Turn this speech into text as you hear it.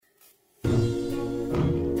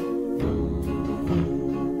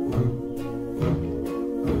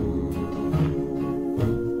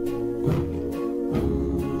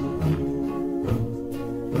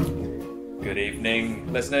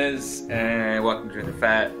listeners, and welcome to The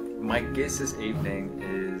Fat. My guest this evening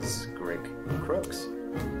is Greg Crooks.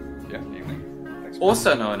 Yeah, evening. Thanks.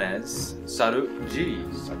 Also known as Saru G.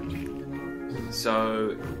 Saru G. So,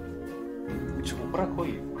 what do I call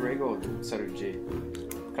you? Greg or Saru G?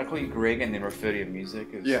 Can I call you Greg and then refer to your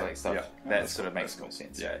music as like stuff? Yeah. That sort of makes more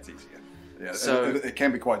sense. Yeah, it's easier. Yeah, So it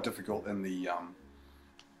can be quite difficult in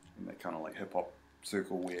that kind of like hip hop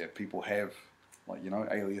circle where people have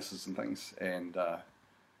aliases and things, and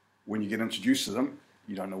when you get introduced to them,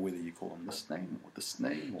 you don't know whether you call them this name or this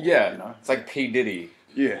name. Or, it's like P Diddy.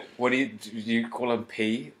 Yeah. What do you call him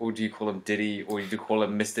P, or do you call him Diddy, or do you call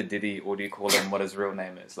him Mr. Diddy, or do you call him what his real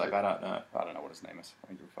name is? Like, I don't know. I don't know what his name is. I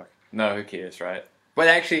don't give a fuck. No, who cares, right? But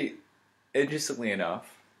actually, interestingly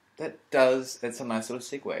enough, it's a nice little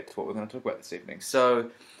segue to what we're going to talk about this evening.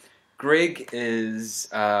 So, Greg is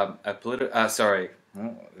we're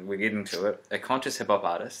getting to it, a conscious hip hop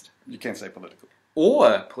artist. You can't say political.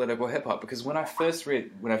 Or political hip hop, because when I first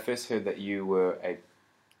heard that you were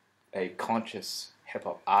a conscious hip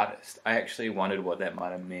hop artist, I actually wondered what that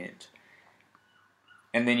might have meant.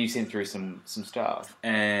 And then you sent through some stuff,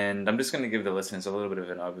 and I'm just going to give the listeners a little bit of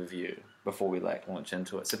an overview before we launch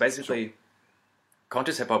into it. So basically, sure.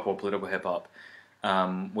 Conscious hip hop or political hip hop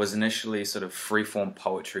was initially sort of freeform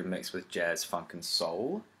poetry mixed with jazz, funk, and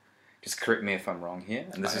soul. Just correct me if I'm wrong here.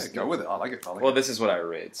 And go with it. I like it. This is what I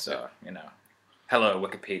read, so Hello,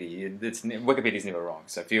 Wikipedia. Wikipedia's never wrong.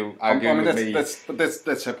 So if you argue with me, that's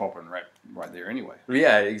hip hop and rap right there, anyway.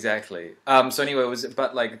 Yeah, exactly. So anyway,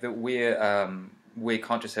 where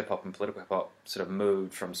conscious hip hop and political hip hop sort of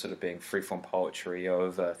moved from sort of being freeform poetry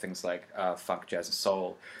over things like funk, jazz, and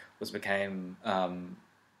soul became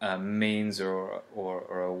a means or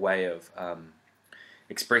a way of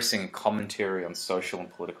expressing commentary on social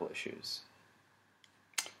and political issues.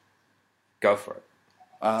 Go for it.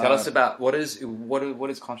 Tell us about what is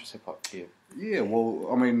conscious hip hop to you? Yeah, well,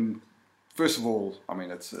 I mean, first of all, I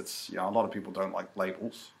mean it's a lot of people don't like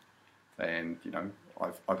labels, and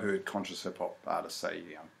I've heard conscious hip hop artists say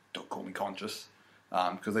don't call me conscious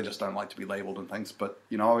because they just don't like to be labelled and things. But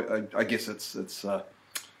I guess it's a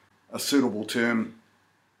suitable term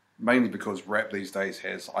mainly because rap these days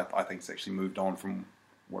has I think it's actually moved on from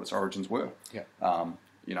what its origins were. Yeah.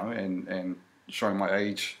 And showing my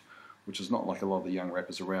age, which is not like a lot of the young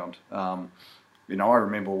rappers around. I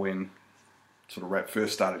remember when sort of rap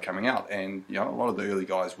first started coming out, and a lot of the early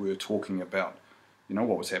guys were talking about,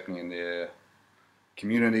 what was happening in their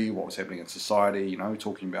community, what was happening in society.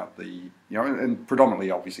 Talking about the, and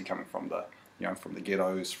predominantly obviously coming from the, from the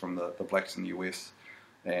ghettos, from the blacks in the US,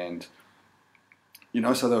 and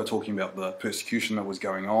so they were talking about the persecution that was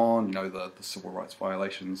going on, the civil rights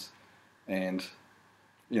violations, and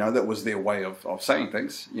that was their way of saying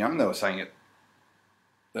things, and they were saying it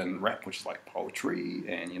in rap, which is like poetry,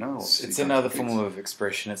 and it's another form of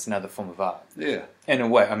expression. It's another form of art. Yeah, in a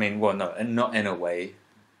way. I mean, well, no, and not in a way.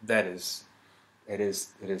 It is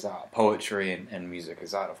art. Poetry and music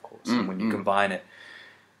is art, of course. And when you combine it,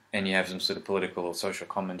 and you have some sort of political or social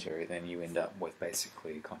commentary, then you end up with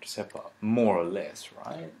basically conscious hip hop, more or less,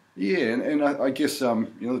 right? Yeah, and I guess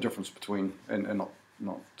the difference between and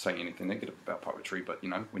not saying anything negative about poetry, but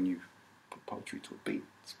when you put poetry to a beat,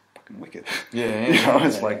 it's fucking wicked. Yeah,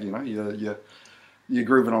 it's like you're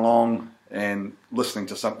grooving along and listening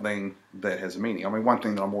to something that has a meaning. I mean, one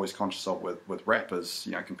thing that I'm always conscious of with rap is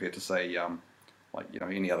compared to say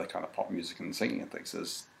any other kind of pop music and singing and things,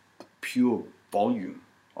 is the pure volume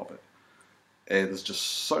of it. And there's just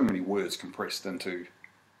so many words compressed into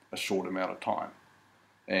a short amount of time,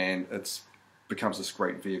 and it becomes this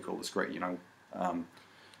great vehicle, this great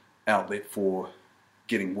outlet for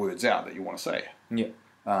getting words out that you want to say. Yeah.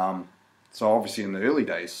 So obviously in the early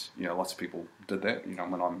days, lots of people did that.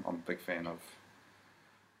 I'm a big fan of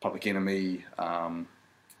Public Enemy,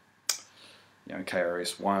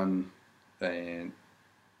 KRS-One, and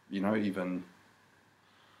even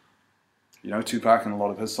Tupac and a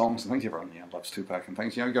lot of his songs. I think everyone loves Tupac and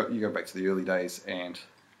things. You go back to the early days, and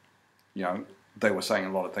they were saying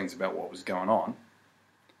a lot of things about what was going on.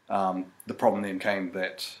 The problem then came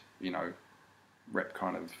that rap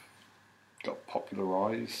kind of got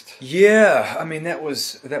popularized. Yeah, I mean that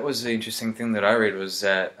was the interesting thing that I read was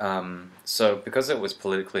that so because it was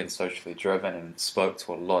politically and socially driven and spoke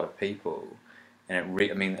to a lot of people, and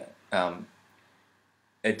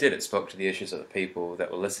it spoke to the issues of the people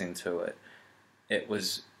that were listening to it. It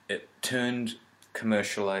was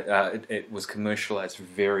commercialized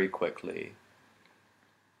very quickly.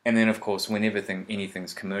 And then, of course, when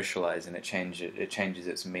anything's commercialized and it changes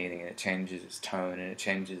its meaning and it changes its tone and it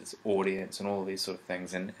changes its audience and all these sort of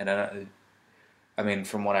things. And I mean,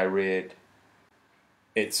 from what I read,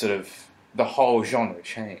 it sort of the whole genre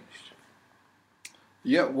changed.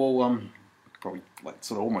 Yeah, well, probably like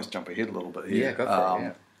sort of almost jump ahead a little bit here. Yeah, go for it.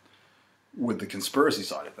 Yeah. With the conspiracy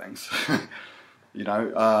side of things, you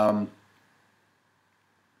know, I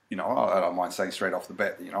don't mind saying straight off the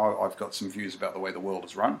bat, I've got some views about the way the world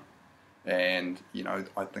is run, and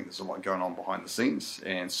I think there's a lot going on behind the scenes,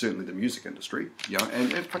 and certainly the music industry,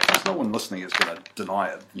 and in fact, there's no one listening is going to deny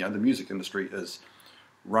it. The music industry is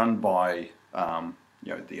run by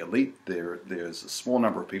the elite. There's a small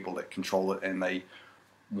number of people that control it, and they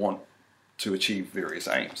want to achieve various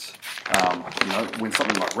aims. When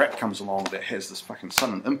something like rap comes along that has this fucking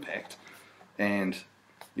sudden impact, and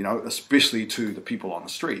especially to the people on the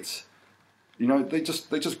streets, they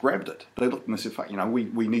just grabbed it. They looked and they said, "Fuck,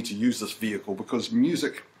 we need to use this vehicle because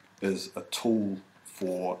music is a tool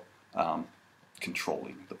for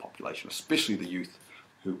controlling the population, especially the youth,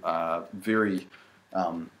 who are very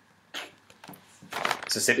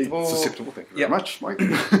susceptible. Thank you very much, Mike.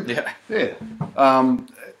 Yeah.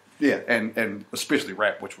 Yeah, and especially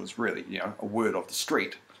rap, which was really a word of the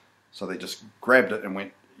street. So they just grabbed it and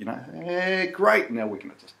went, hey, great, now we're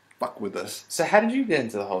gonna just fuck with this. So how did you get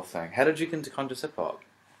into the whole thing? How did you get into conscious hip hop?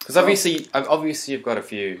 Because obviously you've got a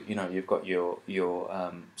few, you've got your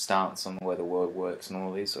stance on the way the world works and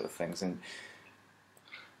all these sort of things, and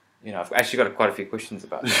I've actually got quite a few questions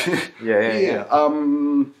about that. Yeah. I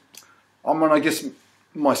mean, I guess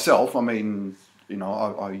myself, I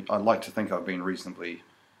like to think I've been reasonably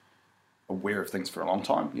aware of things for a long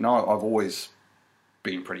time. I've always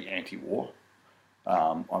been pretty anti-war.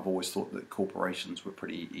 I've always thought that corporations were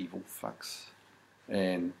pretty evil fucks,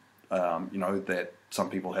 and that some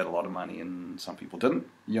people had a lot of money and some people didn't.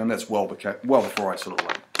 And that's well before I sort of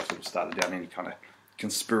started down any kind of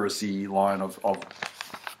conspiracy line of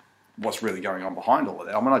what's really going on behind all of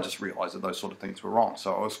that. I mean, I just realised that those sort of things were wrong.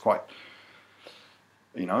 So I was quite,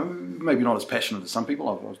 maybe not as passionate as some people.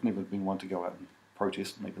 I've never been one to go out and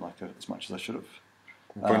protest, maybe as much as I should have.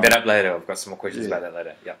 Bring that up later. I've got some more questions about that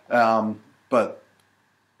later. Yeah. But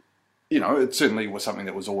it certainly was something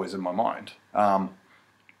that was always in my mind.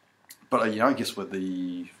 But I guess with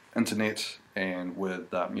the internet and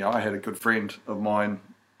with I had a good friend of mine,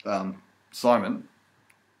 Simon,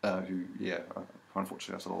 who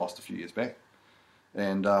unfortunately I sort of lost a few years back,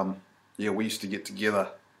 and we used to get together,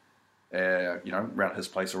 around at his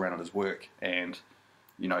place, around at his work, and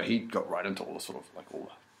he got right into all the sort of all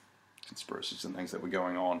the conspiracies and things that were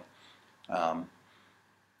going on.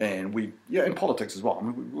 And in politics as well. I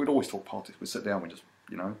mean, we'd always talk politics. We'd sit down, we just,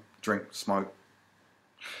 drink, smoke,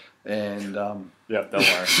 and don't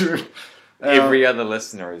worry. Every other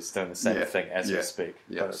listener is doing the same thing as we speak.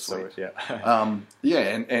 Yeah, sweet.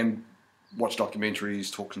 And watch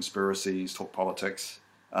documentaries, talk conspiracies, talk politics.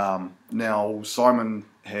 Now Simon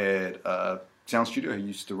had a sound studio. He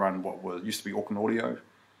used to run used to be Auckland Audio.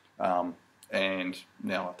 And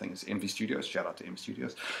now I think it's Envy Studios. Shout out to Envy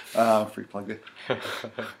Studios. Free plug there.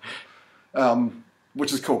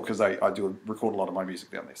 Which is cool because I do record a lot of my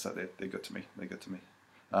music down there, so they're good to me.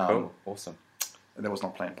 Cool, awesome. That was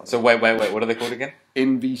not planned. So wait, what are they called again?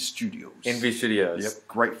 Envy Studios. Envy Studios. Yep,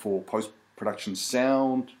 great for post-production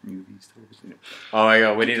sound, movies, television. Oh my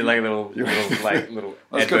god, we need a little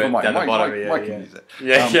That's good for Mike. down the bottom. Mike can use that.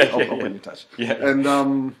 I'll put you in touch. Yeah.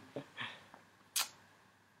 And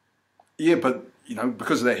but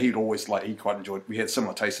because of that, he'd always he quite enjoyed. We had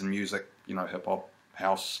similar tastes in music, hip hop,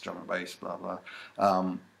 house, drum and bass, blah blah.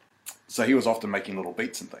 So he was often making little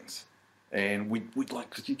beats and things, and we'd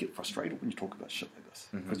because you get frustrated when you talk about shit like this,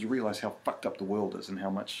 because you realise how fucked up the world is and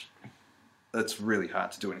how much it's really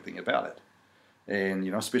hard to do anything about it. And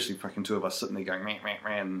especially fucking two of us sitting there going meh, meh,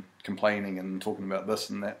 meh, and complaining and talking about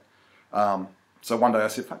this and that. So one day I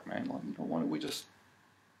said, "Fuck man, why don't we just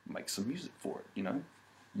make some music for it?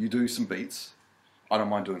 You do some beats. I don't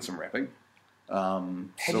mind doing some rapping."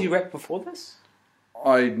 Had you rapped before this?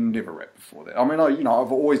 I never rapped before that. I mean, I've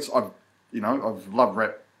loved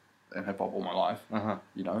rap and hip hop all my life.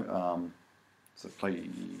 So I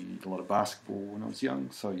played a lot of basketball when I was young.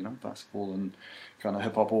 So basketball and kind of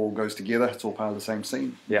hip hop all goes together. It's all part of the same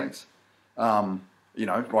scene. Yeah. Right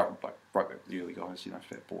back to the early guys.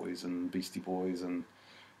 Fat Boys and Beastie Boys and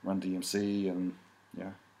Run DMC and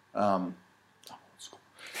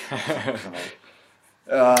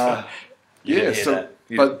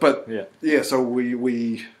So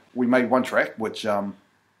we made one track which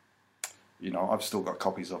I've still got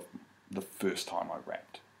copies of the first time I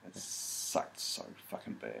rapped. It sucked so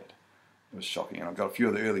fucking bad. It was shocking, and I've got a few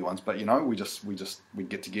of the early ones. But we'd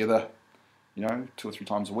get together, 2 or 3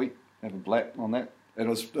 times a week, have a blat on that. And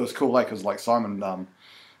it was cool, because Simon,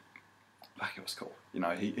 fuck, it was cool. You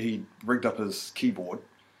know, he rigged up his keyboard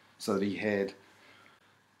so that he had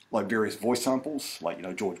like various voice samples, like, you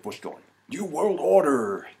know, George Bush going, New World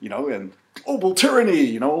Order, you know, and global tyranny,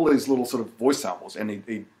 you know, all these little sort of voice samples. And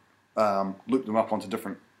he looped them up onto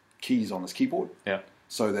different keys on his keyboard. Yeah.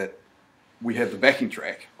 So that we had the backing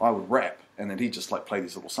track, I would rap, and then he'd just like play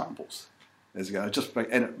these little samples. As you go,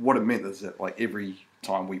 what it meant is that like every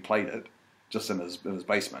time we played it, just in his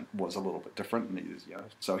basement, was a little bit different. And he was, you know,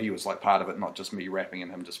 so he was like part of it, not just me rapping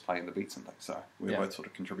and him just playing the beats and things. So we were both sort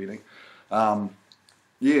of contributing.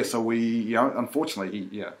 Yeah, so we, you know, unfortunately,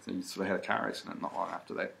 he sort of had a car accident not long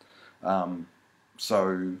after that.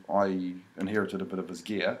 So I inherited a bit of his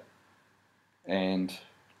gear and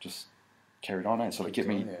just carried on. And sort of kept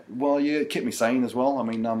me, it kept me sane as well. I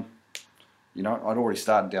mean, you know, I'd already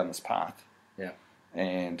started down this path. Yeah.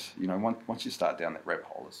 And, you know, once you start down that rabbit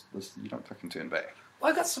hole, you don't fucking turn back.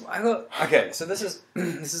 Well, okay, so this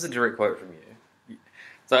is a direct quote from you.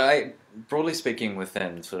 So broadly speaking,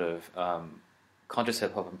 within sort of conscious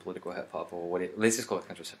hip hop and political hip hop, or whatever, let's just call it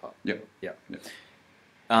conscious hip hop. Yep. Yeah.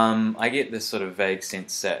 I get this sort of vague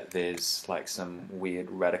sense that there's like some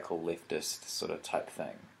weird radical leftist sort of type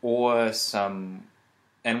thing, or some,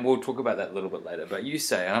 and we'll talk about that a little bit later. But you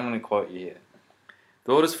say, and I'm going to quote you here: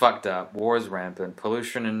 "The world is fucked up. War is rampant.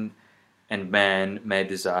 Pollution and man-made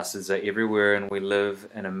disasters are everywhere, and we live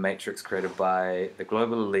in a matrix created by the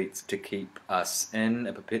global elites to keep us in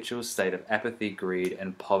a perpetual state of apathy, greed,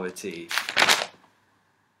 and poverty."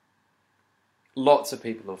 Lots of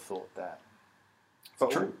people have thought that.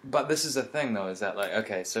 True. But this is the thing, though, is that, like,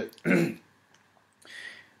 okay, so,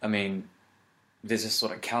 I mean, there's this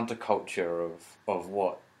sort of counterculture of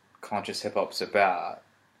what conscious hip-hop's about,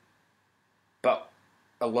 but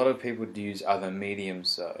a lot of people use other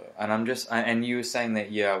mediums, though, and and you were saying that,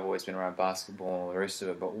 yeah, I've always been around basketball and all the rest of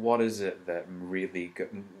it, but what is it that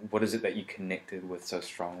what is it that you connected with so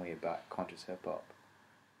strongly about conscious hip-hop?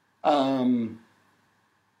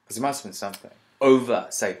 Because it must have been something over,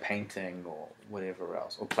 say, painting or whatever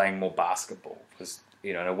else, or playing more basketball. Because,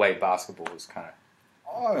 you know, in a way, basketball is kind of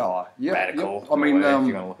radical. I mean, if you're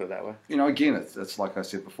going to look at it that way. You know, again, it's like I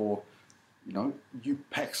said before. You know, you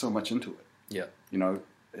pack so much into it. Yeah. You know,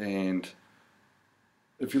 and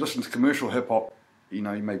if you listen to commercial hip hop, you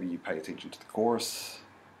know, maybe you pay attention to the chorus.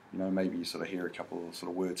 You know, maybe you sort of hear a couple of sort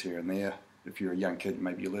of words here and there. If you're a young kid,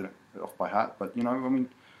 maybe you learn it off by heart. But, you know, I mean,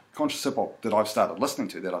 conscious hip hop that I've started listening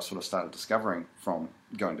to, that I sort of started discovering from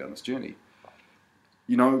going down this journey,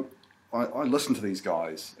 you know, I listen to these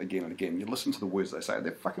guys again and again. You listen to the words they say;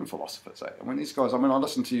 they're fucking philosophers. I mean, these guys. I mean, I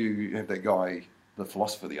listened to you have that guy, the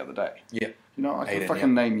philosopher, the other day. Yeah. You know, I could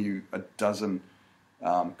fucking name you a dozen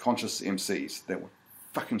conscious MCs that would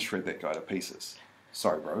fucking shred that guy to pieces.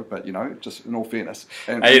 Sorry, bro, but you know, just in all fairness.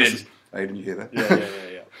 And Aiden, you hear that?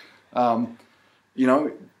 Yeah. You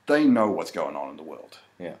know, they know what's going on in the world.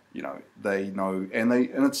 Yeah. You know, they know, and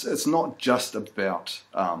it's not just about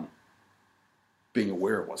being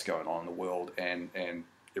aware of what's going on in the world and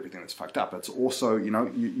everything that's fucked up. It's also, you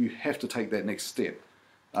know, you have to take that next step.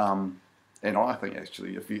 And I think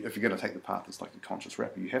actually, if you're going to take the path that's like a conscious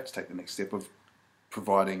rapper, you have to take the next step of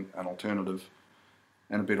providing an alternative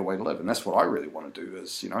and a better way to live. And that's what I really want to do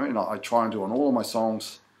is, you know, and I try and do on all of my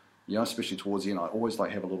songs, you know, especially towards the end, I always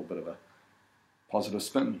like have a little bit of a positive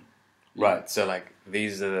spin. Right, so like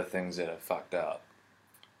these are the things that are fucked up,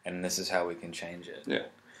 and this is how we can change it. Yeah.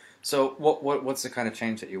 So what's the kind of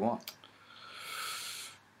change that you want?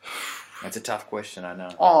 That's a tough question, I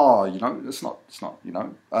know. Oh, you know, it's not. You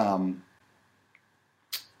know,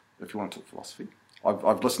 if you want to talk philosophy,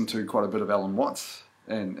 I've listened to quite a bit of Alan Watts,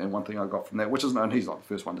 and one thing I got from that, which is, and he's not the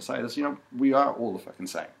first one to say it, is, you know, we are all the fucking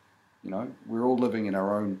same. You know, we're all living in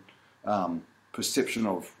our own perception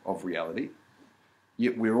of reality.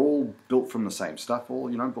 Yet we're all built from the same stuff, all,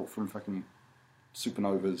 you know, built from fucking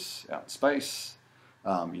supernovas out in space.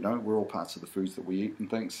 You know, we're all parts of the foods that we eat and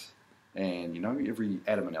things. And, you know, every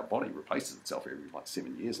atom in our body replaces itself every, like,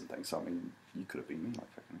 7 years and things. So, I mean, you could have been me,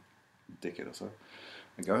 like, fucking a decade or so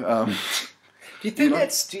ago. Do you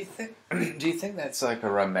think do you think that's, like, a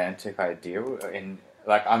romantic idea? And,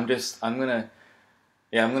 like, I'm gonna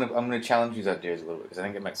challenge these ideas a little bit, because I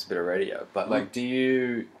think it makes a bit of radio. But, like, do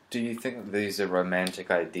you think that these are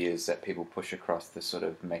romantic ideas that people push across to sort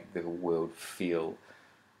of make the world feel,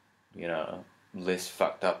 you know, less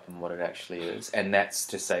fucked up than what it actually is? And that's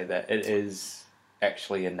to say that it is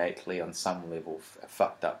actually innately, on some level, a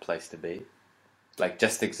fucked up place to be? Like,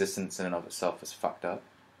 just existence in and of itself is fucked up?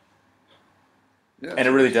 Yeah, and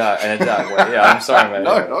it really does, in a dark way. Yeah, I'm sorry, mate.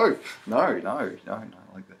 No,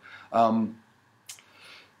 like that.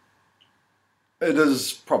 It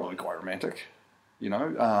is probably quite romantic. You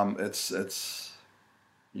know, it's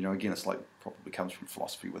you know, again, it's like probably comes from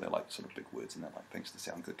philosophy where they like sort of big words and they like things to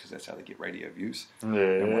sound good because that's how they get radio views and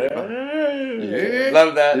whatever. Yeah,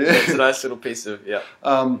 Love that. Yeah. It's a nice little piece of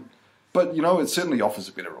But you know, it certainly offers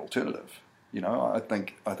a better alternative. You know, I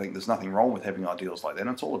think there's nothing wrong with having ideals like that. And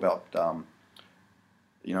it's all about,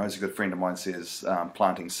 you know, as a good friend of mine says,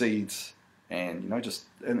 planting seeds. And you know, just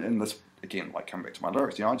in this again, like coming back to my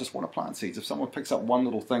lyrics, you know, I just want to plant seeds. If someone picks up one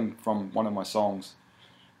little thing from one of my songs,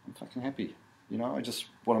 I'm fucking happy. You know, I just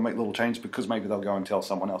want to make little change because maybe they'll go and tell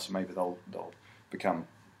someone else, and maybe they'll become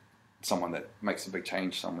someone that makes a big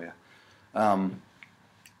change somewhere.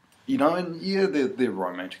 You know, and yeah, they're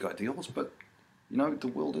romantic ideals, but you know, the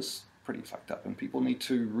world is pretty fucked up, and people need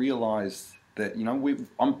to realise that. You know,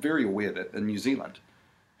 I'm very aware that in New Zealand,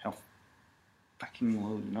 how fucking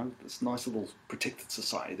well, you know, this nice little protected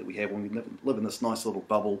society that we have when we live in this nice little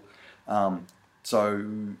bubble. So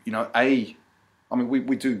you know, I mean,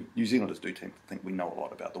 we do, New Zealanders do tend to think we know a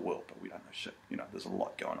lot about the world, but we don't know shit. You know, there's a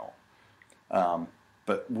lot going on.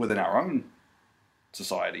 But within our own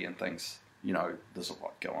society and things, you know, there's a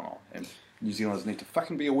lot going on. And New Zealanders need to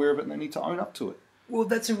fucking be aware of it and they need to own up to it. Well,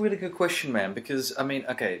 that's a really good question, man, because, I mean,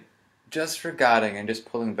 okay, just regarding and just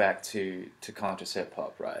pulling back to conscious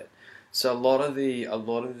hip-hop, right? So a lot of the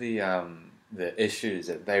issues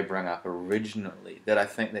that they bring up originally that I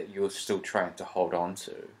think that you're still trying to hold on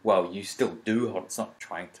to. Well, you still do hold. It's not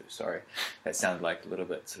trying to. Sorry, that sounded like a little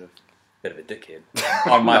bit sort of bit of a dickhead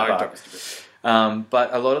on my part.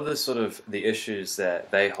 But a lot of the sort of the issues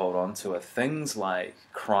that they hold on to are things like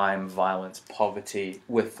crime, violence, poverty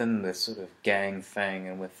within the sort of gang thing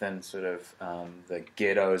and within sort of the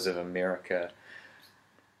ghettos of America.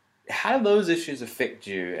 How do those issues affect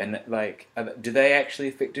you? And like, do they actually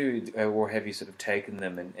affect you, or have you sort of taken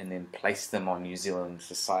them and then placed them on New Zealand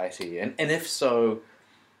society? And if so,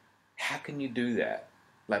 how can you do that?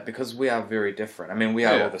 Like, because we are very different. I mean, we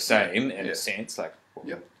are all the same in a sense. Like,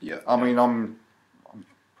 yeah. I mean, I'm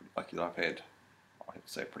pretty lucky that I have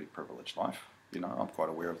to say, a pretty privileged life. You know, I'm quite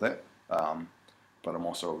aware of that. But I'm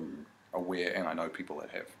also aware, and I know people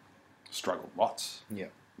that have struggled lots. Yeah.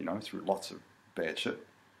 You know, through lots of bad shit.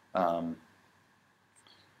 Do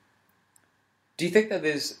you think that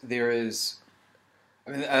there is?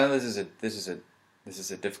 I mean, I know this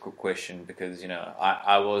is a difficult question because, you know,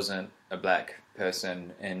 I wasn't a black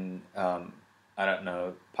person in I don't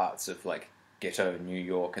know, parts of like ghetto New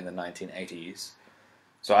York in the 1980s,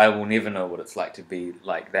 so I will never know what it's like to be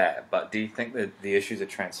like that. But do you think that the issues are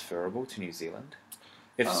transferable to New Zealand?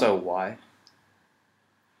 If so, why?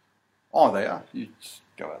 Oh, they are. You just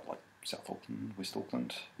go out like South Auckland, West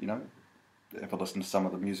Auckland, you know, if I listen to some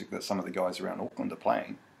of the music that some of the guys around Auckland are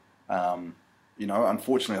playing, you know,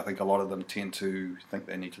 unfortunately I think a lot of them tend to think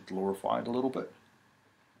they need to glorify it a little bit,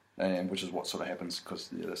 and which is what sort of happens because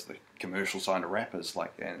that's the commercial side of rappers,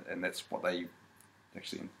 like, and that's what they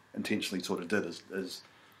actually intentionally sort of did is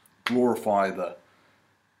glorify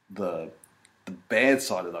the bad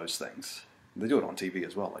side of those things. They do it on TV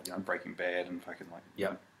as well, like, you know, Breaking Bad and fucking like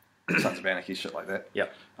Sons of Anarchy, shit like that.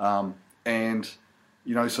 Yep. And,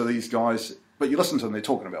 you know, so these guys, but you listen to them, they're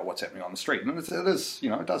talking about what's happening on the street. And it is, you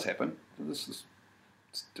know, it does happen.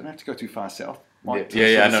 Don't have to go too far south. No,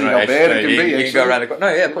 see how bad it can be, you can go around the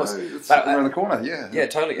corner. No, yeah, of course. It's around the corner, yeah. Yeah,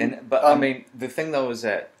 totally. But, I mean, the thing, though, is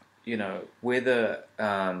that, you know, whether...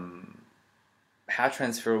 how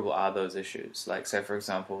transferable are those issues? Like, say, for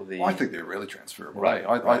example, I think they're really transferable. Right.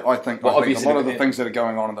 I think a lot of the things that are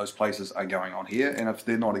going on in those places are going on here, and if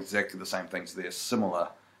they're not exactly the same things, they're similar.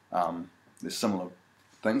 There's similar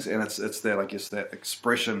things, and it's that, I guess, that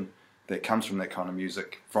expression that comes from that kind of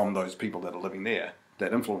music from those people that are living there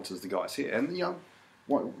that influences the guys here. And, you know,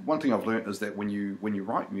 one thing I've learned is that when you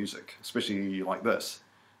write music, especially like this,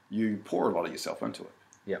 you pour a lot of yourself into it.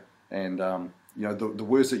 Yeah. And you know, the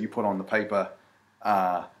words that you put on the paper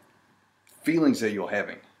are feelings that you're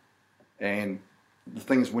having, and the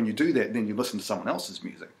thing is, when you do that, then you listen to someone else's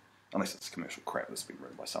music, unless it's commercial crap that's been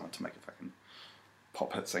written by someone to make a fucking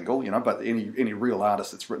pop hit single, you know. But any real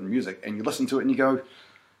artist that's written music, and you listen to it and you go,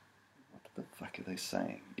 what the fuck are they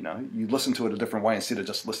saying? You know, you listen to it a different way instead of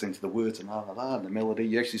just listening to the words and la la la and the melody.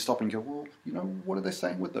 You actually stop and go, well, you know, what are they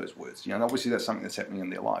saying with those words? You know, and obviously that's something that's happening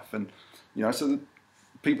in their life, and you know, so the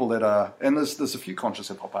people that are, and there's a few conscious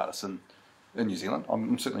hip hop artists in New Zealand.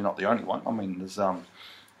 I'm certainly not the only one. I mean, there's I've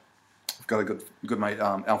got a good mate,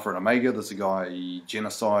 Alpha and Omega. There's a guy,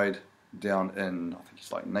 Genocide, down in, I think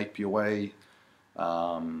he's like Napier Way.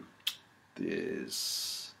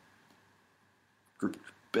 There's Group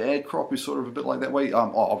Bad Crop, who's sort of a bit like that way.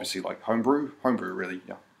 Obviously like Homebrew really,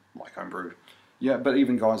 yeah, like Homebrew. Yeah, but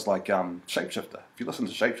even guys like Shapeshifter. If you listen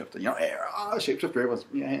to Shapeshifter, Shapeshifter, everyone's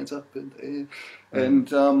hands up in the air. And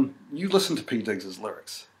you listen to P. Diggs'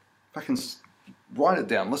 lyrics. Fucking write it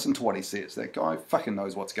down. Listen to what he says. That guy fucking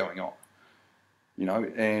knows what's going on.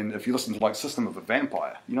 And if you listen to like System of a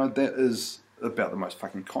Vampire, that is about the most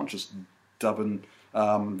fucking conscious dubbing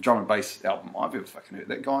drum and bass album I've ever fucking heard.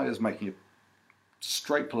 That guy is making a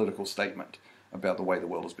straight political statement about the way the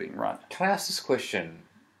world is being run. Can I ask this question?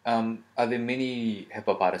 Are there many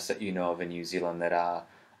hip-hop artists that you know of in New Zealand that are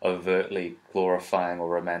overtly glorifying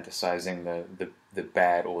or romanticizing the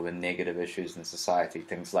bad or the negative issues in society,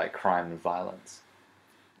 things like crime and violence?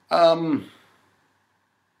 Because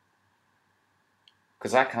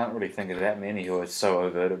I can't really think of that many who are so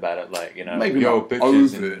overt about it, maybe not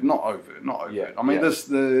overt, not overt. Yeah, I mean,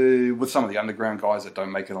 with some of the underground guys that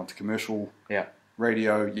don't make it onto commercial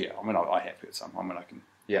radio, I mean, I have heard some. I mean, I can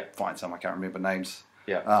find some. I can't remember names.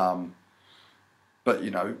 Yeah. But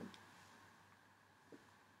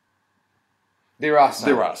there are some.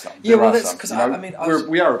 Yeah, well, that's because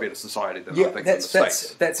we are a better society than I think in the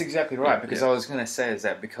States. That's exactly right. Because I was going to say is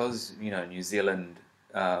that because New Zealand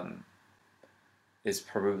is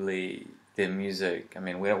probably their music. I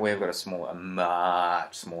mean, we've got a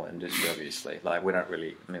much smaller industry, obviously. Like we don't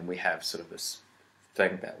really. I mean, we have sort of this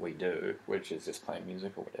thing that we do, which is just playing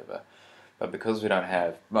music or whatever. But because we don't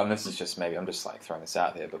have, this is just maybe I'm just like throwing this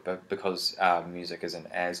out there, but because our music isn't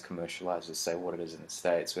as commercialized as say what it is in the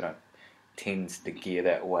States, we don't tend to gear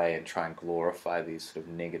that way and try and glorify these sort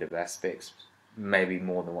of negative aspects, maybe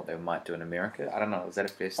more than what they might do in America. I don't know. Is that a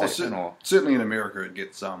fair statement? Certainly in America, it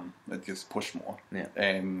gets pushed more. Yeah.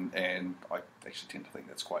 And I actually tend to think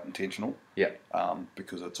that's quite intentional. Yeah.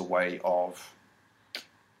 Because it's a way of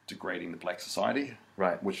degrading the black society.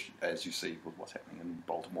 Right. Which, as you see with what's happening in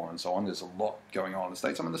Baltimore and so on, there's a lot going on in the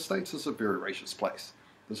States. I mean, the States is a very racist place.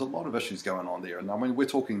 There's a lot of issues going on there. And I mean,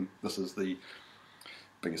 this is the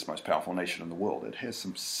biggest, most powerful nation in the world. It has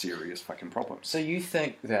some serious fucking problems. So you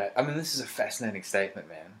think that, I mean, this is a fascinating statement,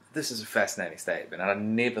 man. This is a fascinating statement, and I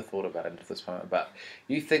never thought about it until this moment, but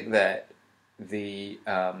you think that the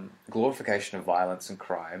glorification of violence and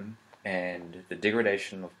crime and the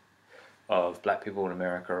degradation of black people in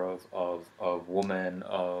America, of women,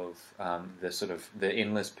 of the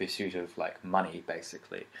endless pursuit of like money,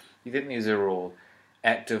 basically. You think these are all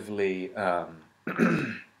actively, I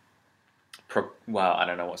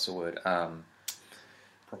don't know what's the word.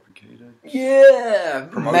 Propagated. Yeah,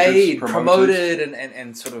 promoted,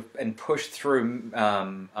 and sort of and pushed through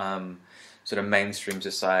sort of mainstream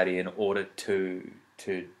society in order to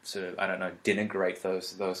sort of denigrate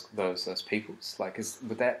those peoples. Like,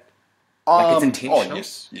 would that? Like it's intentional? Oh,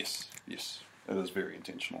 yes. It is very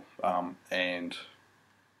intentional. And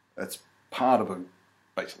it's part of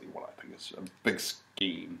basically what I think is a big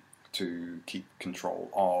scheme to keep control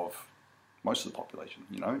of most of the population.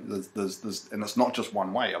 There's and it's not just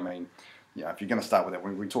one way. I mean, if you're going to start with that,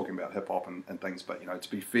 we're talking about hip hop and things, but to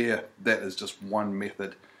be fair, that is just one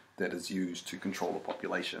method that is used to control the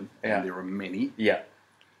population, and there are many. Yeah.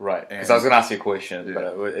 Right, because I was going to ask you a question,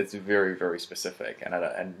 but it's very, very specific,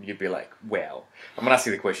 and you'd be like, well, I'm going to ask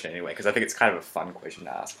you the question anyway, because I think it's kind of a fun question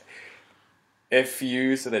to ask. If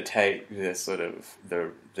you sort of take this sort of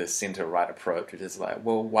the centre-right approach, which is like,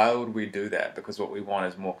 well, why would we do that? Because what we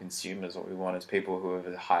want is more consumers, what we want is people who have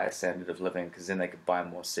a higher standard of living, because then they could buy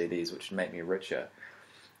more CDs, which would make me richer.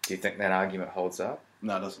 Do you think that argument holds up?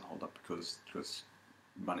 No, it doesn't hold up, because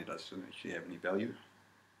money doesn't actually have any value.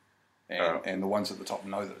 And the ones at the top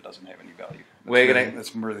know that it doesn't have any value.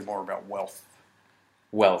 It's really more about wealth.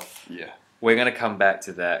 Wealth. Yeah. We're going to come back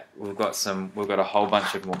to that. We've got a whole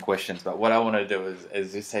bunch of more questions, but what I want to do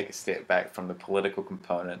is just take a step back from the political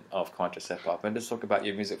component of conscious hip hop and just talk about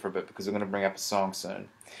your music for a bit, because we're going to bring up a song soon.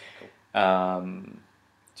 Cool.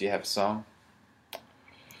 Do you have a song?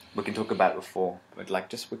 We can talk about it before, but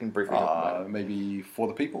we can briefly talk about it. Maybe For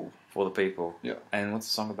the People. For the People. Yeah. And what's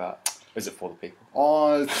the song about? Is it for the people?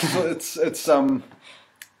 It's it's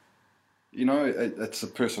a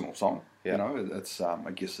personal song. Yeah. It's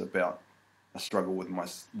I guess about a struggle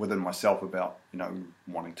within myself about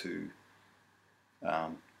wanting to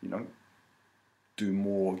do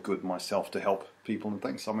more good myself to help people and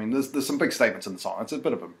things. I mean, there's some big statements in the song. It's a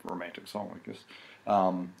bit of a romantic song, I guess.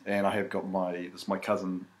 And I have got my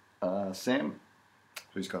cousin Sam,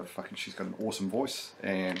 who's she's got an awesome voice,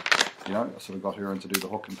 and I sort of got her in to do the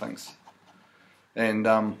hook and things. And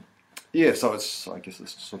so I guess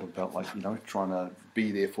it's sort of about like trying to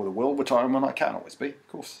be there for the world, which I can't always be, of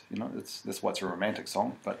course. That's why it's a romantic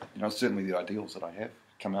song, but certainly the ideals that I have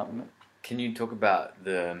come out in it. Can you talk about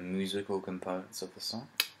the musical components of the song?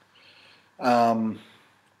 Well,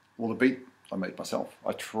 the beat I made myself.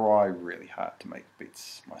 I try really hard to make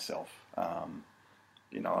beats myself.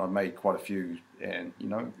 I've made quite a few, and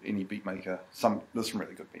any beat maker. There's some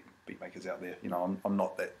really good beat makers out there. I'm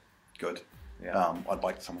not that good. Yeah. I'd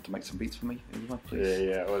like someone to make some beats for me. Anyone, please?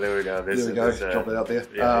 Yeah. Well, there we go. Drop it out there.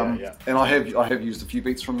 Yeah. And I have used a few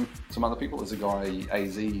beats from some other people. There's a guy,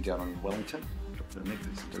 AZ, down in Wellington. Drop it in there,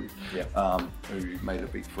 please, dude. Yeah. Who made a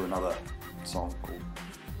beat for another song called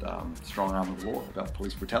Strong Arm of the Law about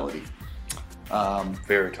police brutality.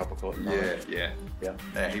 Very topical at the moment.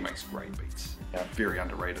 Yeah, he makes great beats. Yeah. Very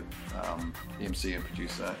underrated MC and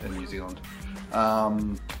producer in New Zealand.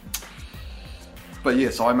 But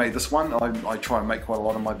yeah, so I made this one. I try and make quite a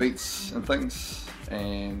lot of my beats and things,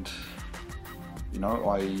 and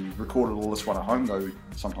I recorded all this one at home, though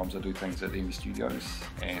sometimes I do things at EMI Studios,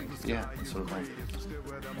 and sort of my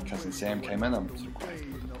cousin Sam came in. I'm sort of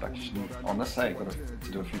quite the production on this. Got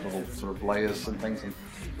to do a few little sort of layers and things and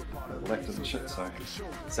electors and shit. So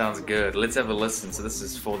sounds good. Let's have a listen. So this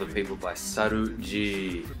is For the People by Saru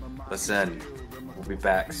G. Listen, we'll be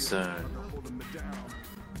back soon.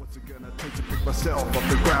 To pick myself off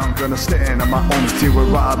the ground, gonna stand on my own, see where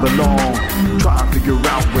I belong. Try and figure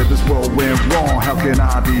out where this world went wrong. How can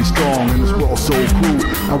I be strong in this world so cruel?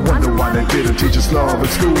 I wonder why they didn't teach us love at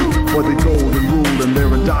school. For the golden rule and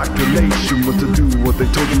their indoctrination was to do what they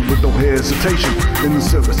told you with no hesitation. In the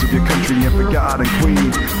service of your country and for God and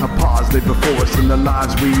Queen. Our paths lay before us in the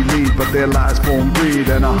lives we lead, but their lives form greed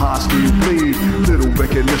and our hearts do bleed. Little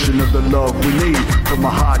recognition of the love we need, but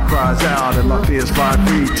my heart cries out and my fears fly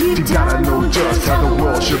free. Deep down I know just how the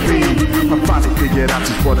world should be. I finally figured out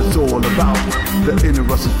just what it's all about. The inner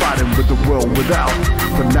us is fighting with the world without.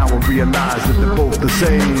 But now I realize that they're both the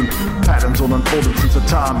same. Patterns all unfolding since the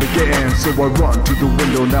time began. So I run to the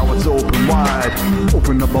window, now it's open wide.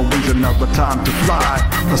 Open up my wings and now the time to fly.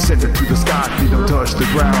 Ascended to the sky, feet don't touch the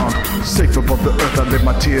ground. Safe above the earth, I let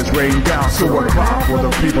my tears rain down. So I cry for the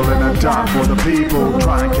people and I die for the people.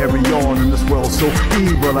 Try and carry on in this world so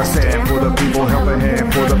evil. I stand for the people, help a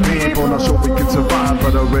hand for the people. Not sure we can survive,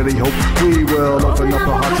 but I really hope we will. Open up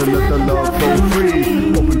our hearts and let the love flow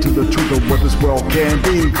free. Open to the truth of what this world can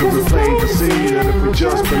be. Cause it's plain to see that if we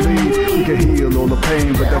just believe, we can heal all the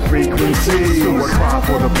pain with that frequency. So I cry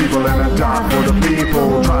for the people and I die for the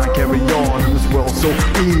people. Try and carry on in this world so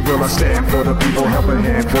evil. I stand for the people, help a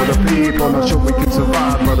hand for the people. Not sure we can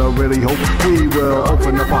survive, but I really hope we will.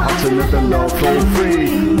 Open up our hearts and let the love flow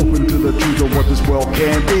free. Open to the truth of what this world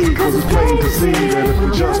can be. Cause it's plain to see that if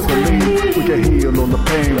we just believe, we can heal all the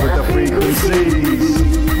pain with the frequencies.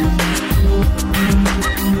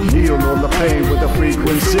 Heal all the pain with the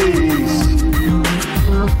frequencies.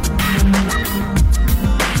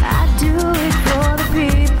 I do it for the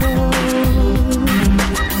people.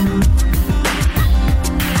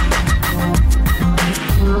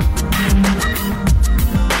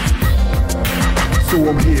 So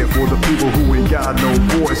I'm here for the people who ain't got no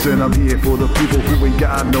voice, and I'm here for the people who ain't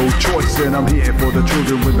got no choice, and I'm here for the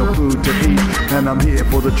children with no food to eat, and I'm here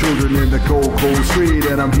for the children in the cold, cold street,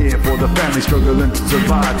 and I'm here for the families struggling to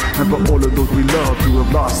survive, and for all of those we love who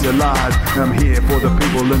have lost their lives. And I'm here for the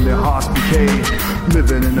people in their hearts be caged,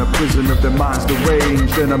 living in a prison of their minds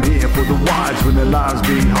deranged, and I'm here for the wives when their lives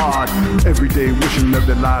be hard, every day wishing that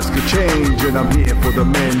their lives could change, and I'm here for the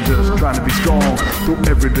men just trying to be strong, though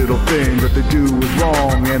every little thing that they do is wrong.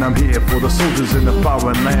 And I'm here for the soldiers in the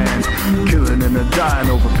foreign land, killing and dying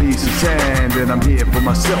over peace and sand. And I'm here for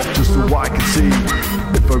myself just so I can see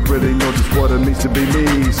if I really know just what it means to be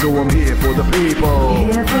me. So I'm here for the people.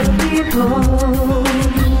 Here for the people.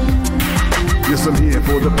 Yes, I'm here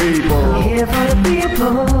for the people. Here for the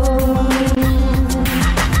people.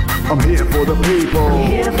 I'm here for the people.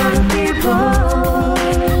 Here for the people.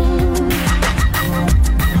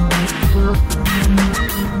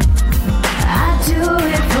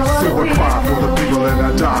 So I cry for the people and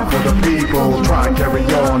I die for the people. Try and carry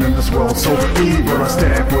on in this world so evil. I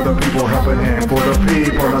stand for the people, help a hand for the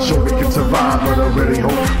people. Not sure we can survive, but I really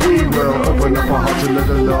hope we will. Open up our hearts and let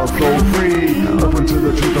the love flow free. Open to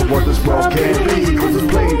the truth of what this world can be. Cause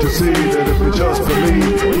it's plain to see that if we just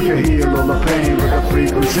believe, we can heal all the pain with the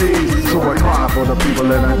frequencies. So I cry for the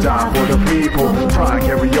people and I die for the people. Try and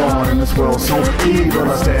carry on in this world so evil.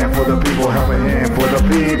 I stand for the people, help a hand for the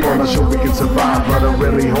people. Not sure we can survive, but I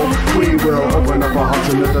really hope we will. Open up our hearts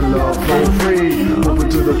and let the love flow free. Open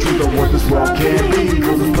to the truth of what this world can be.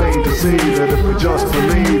 Cause it's plain to see that if we just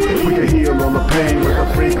believe, we can heal all the pain with the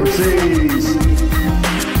frequencies.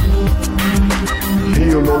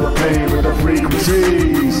 Heal all the pain with the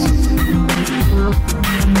frequencies.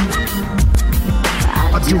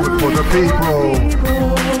 I do it for the people.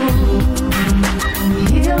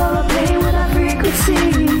 Heal all the pain with the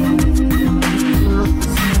frequencies.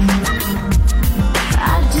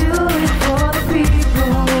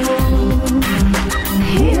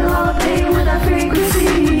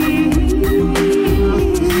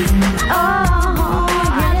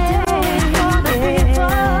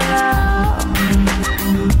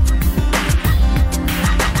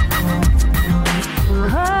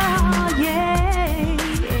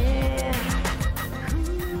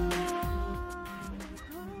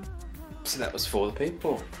 So that was For the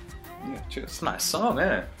People. Yeah, cheers. It's a nice song,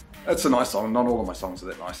 isn't it? It's a nice song. Not all of my songs are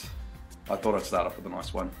that nice. I thought I'd start off with a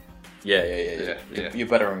nice one. Yeah. You're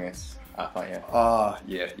buttering us up, aren't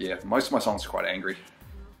you? Yeah. Most of my songs are quite angry.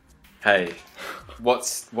 Hey,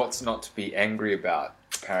 what's not to be angry about,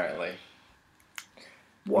 apparently?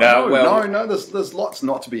 No. There's lots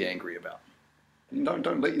not to be angry about. You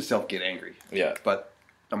don't let yourself get angry. Yeah. But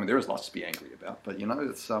I mean, there is lots to be angry about. But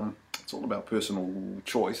it's all about personal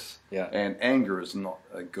choice. Yeah. And anger is not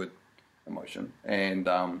a good emotion. And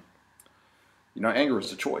anger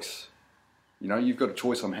is a choice. You've got a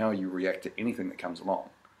choice on how you react to anything that comes along.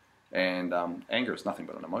 And anger is nothing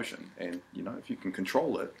but an emotion. And if you can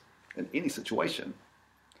control it in any situation,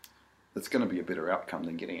 it's going to be a better outcome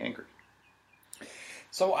than getting angry.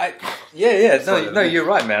 So no, you're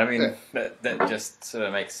right, man. I mean, that just sort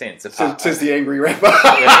of makes sense. Says the angry rapper.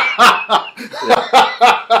 Yeah.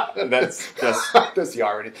 That's the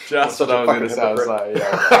irony. Just what I was going to say. I was like,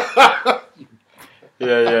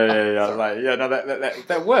 yeah. Like, yeah, no,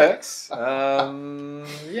 that works.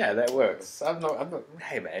 That works. I'm not.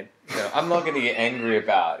 Hey, man, I'm not going to get angry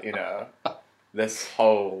about this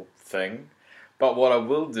whole thing. But what I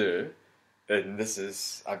will do. And this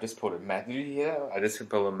is, I've just pulled a did you hear that? I just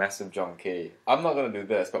pulled a massive John Key. I'm not going to do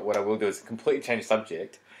this, but what I will do is completely change the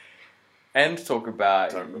subject and talk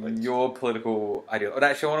about your political ideology. But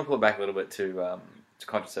actually, I want to pull it back a little bit to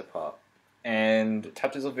conscious hip hop and it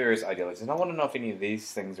touches on various ideologies. And I want to know if any of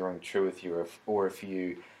these things are true with you, or if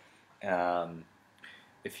you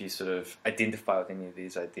sort of identify with any of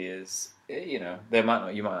these ideas. You might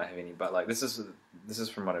not have any, but like this is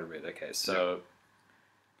from what I read. Okay, so. Yeah.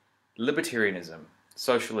 Libertarianism,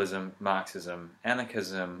 socialism, Marxism,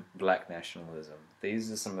 anarchism, black nationalism. These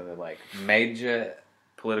are some of the major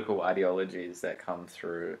political ideologies that come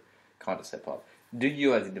through conscious hip hop. Do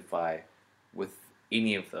you identify with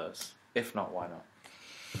any of those? If not, why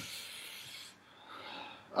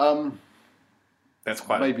not? That's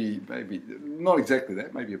quite maybe not exactly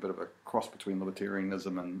that. Maybe a bit of a cross between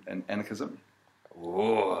libertarianism and anarchism.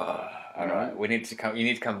 All right. We need to come. You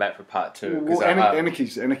need to come back for part 2. Well,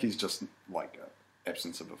 anarchy's just like an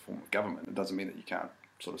absence of a form of government. It doesn't mean that you can't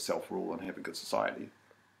sort of self-rule and have a good society.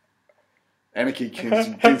 Anarchy tends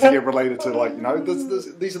to get related to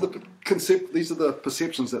these are the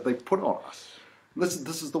perceptions that they put on us.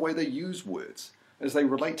 This is the way they use words as they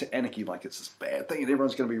relate to anarchy, like it's this bad thing and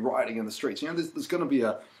everyone's going to be rioting in the streets. There's going to be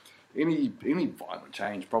any violent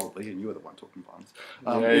change probably, and you were the one talking violence.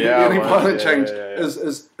 Any violent change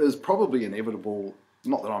is probably inevitable.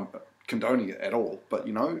 Not that I'm condoning it at all, but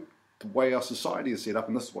the way our society is set up,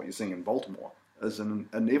 and this is what you're seeing in Baltimore, is an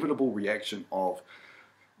inevitable reaction of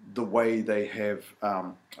the way they have,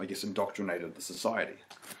 indoctrinated the society.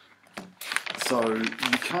 So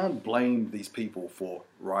you can't blame these people for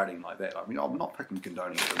rioting like that. I mean, I'm not fucking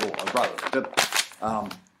condoning it at all. I'd rather they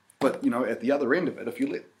didn't. But at the other end of it, if you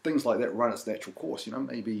let things like that run its natural course,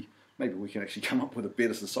 maybe we can actually come up with a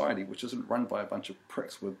better society which isn't run by a bunch of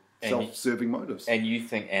pricks with self-serving motives. And you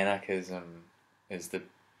think anarchism is the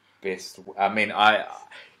best? I mean, I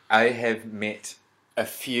have met a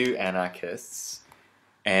few anarchists,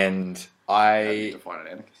 and How do you define an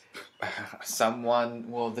anarchist?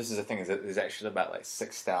 Well, this is the thing, is that there's actually about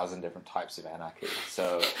 6,000 different types of anarchy.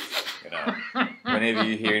 So, whenever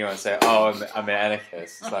you hear anyone say, "Oh, I'm an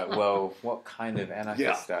anarchist," it's like, well, what kind of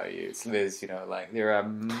anarchist are you? So there's, there are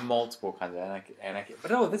multiple kinds of anarchy.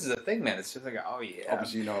 But this is the thing, man. It's just like, oh yeah.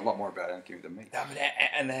 Obviously, you know a lot more about anarchy than me. I mean,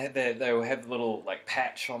 and they will have the little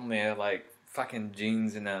patch on their fucking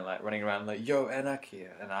jeans, and they're running around "Yo, anarchy,"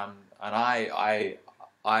 and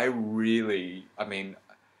I really, I mean,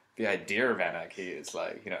 the idea of anarchy is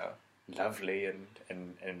lovely and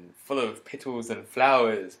full of petals and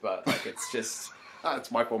flowers, but it's just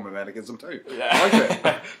it's my form of anarchism too. Yeah. I like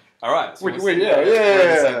that. All right, so we're on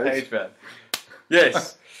the same page, man.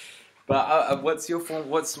 Yes, but what's your form?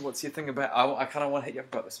 What's your thing about? I kind of want to hit you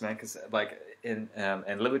up about this, man, because in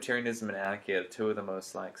and libertarianism and anarchy are two of the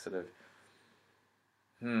most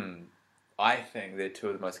I think they're two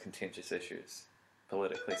of the most contentious issues,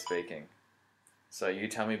 politically speaking. So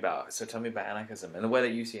tell me about anarchism and the way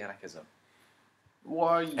that you see anarchism.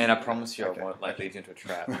 Why? And I promise you, I won't lead you into a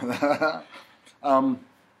trap.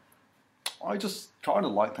 I just kind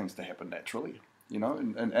of like things to happen naturally,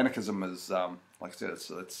 and anarchism is, like I said,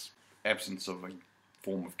 it's absence of a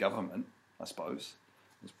form of government, I suppose.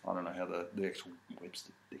 I don't know how the actual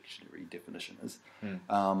Webster Dictionary definition is.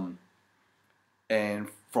 And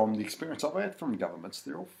from the experience I've had from governments,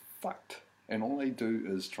 they're all fucked. And all they do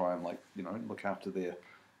is try and look after their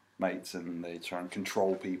mates, and they try and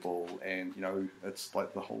control people, and it's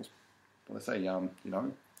like the whole, what I say,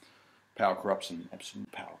 power corrupts and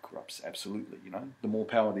absolute power corrupts absolutely. You know, the more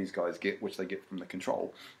power these guys get, which they get from the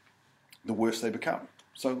control, the worse they become.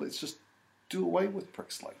 So let's just do away with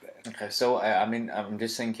pricks like that. Okay, so I mean, I'm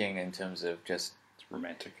just thinking in terms of just. It's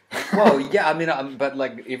romantic. Well, yeah, I mean, but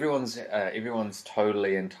like everyone's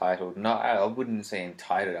totally entitled. No, I wouldn't say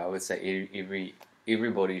entitled. I would say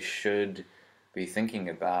everybody should be thinking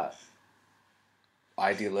about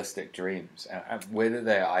idealistic dreams, whether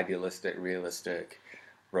they're idealistic, realistic,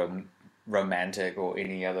 romantic, or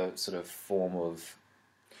any other sort of form of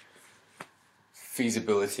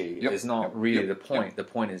feasibility. Is not really the point. The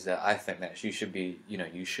point is that I think that you should be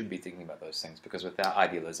thinking about those things, because without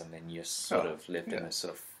idealism, then you're sort of left in a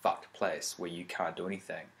sort of fucked place where you can't do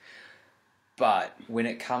anything. But when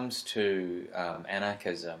it comes to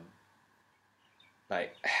anarchism,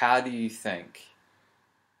 like, how do you think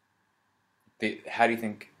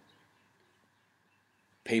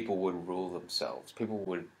people would rule themselves? People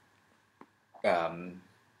would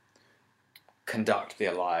conduct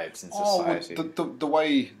their lives in society. The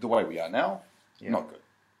way we are now, not good.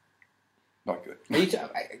 But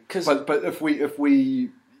if we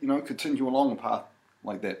continue along a path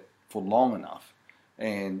like that for long enough,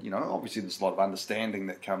 and obviously there's a lot of understanding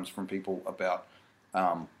that comes from people about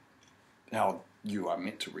how you are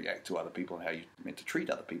meant to react to other people and how you're meant to treat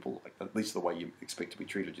other people, like at least the way you expect to be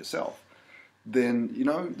treated yourself, then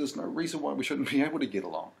there's no reason why we shouldn't be able to get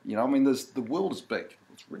along. I mean, the world is big.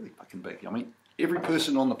 It's really fucking big. I mean, every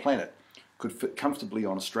person on the planet could fit comfortably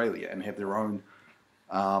on Australia and have their own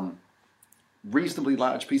reasonably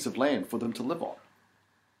large piece of land for them to live on.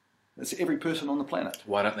 That's every person on the planet.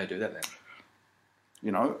 Why don't they do that then?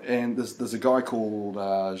 And there's a guy called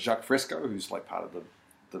Jacques Fresco, who's like part of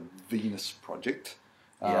the Venus Project.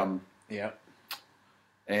 Yeah.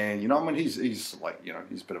 And I mean, he's like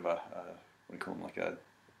he's a bit of a what do you call him, like a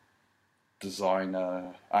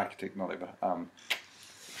designer, architect, not ever.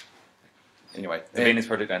 Anyway, the Venus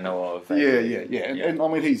Project I know of. Yeah. And I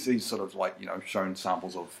mean, he's sort of like shown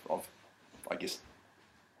samples of I guess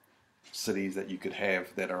cities that you could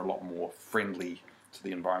have that are a lot more friendly to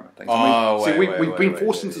the environment. Things. We've been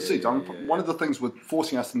forced into cities. One of the things with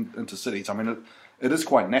forcing us into cities, I mean, it is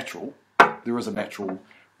quite natural. There is a natural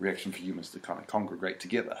reaction for humans to kind of congregate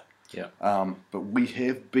together. Yeah. But we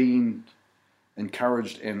have been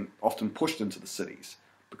encouraged and often pushed into the cities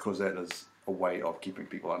because that is a way of keeping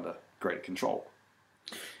people under greater control.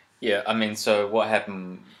 Yeah, I mean, so what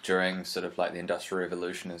happened during sort of like the Industrial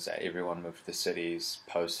Revolution is that everyone moved to the cities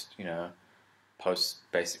post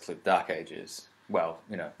basically the Dark Ages. Well,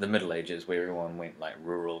 the Middle Ages, where everyone went like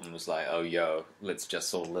rural and was like, oh, yo, let's just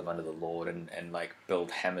sort of live under the Lord and like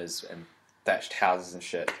build hammers and thatched houses and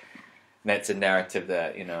shit. And that's a narrative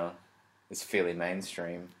that, is fairly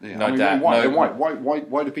mainstream. Yeah.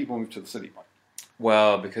 Why do people move to the city, Mike?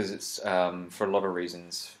 Well, because it's, for a lot of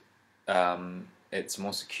reasons, it's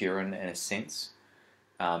more secure in a sense,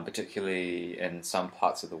 particularly in some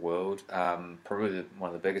parts of the world. Probably one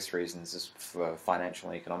of the biggest reasons is for financial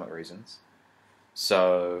and economic reasons.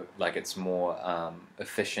 So, like, it's more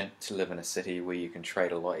efficient to live in a city where you can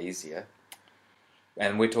trade a lot easier.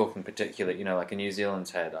 And we're talking particularly, like in New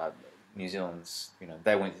Zealand's,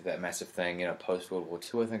 they went through that massive thing, post World War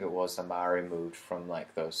II, I think it was. The Maori moved from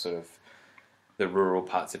like those sort of the rural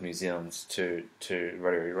parts of New Zealand to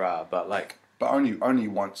Rotorua, but only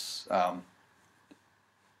once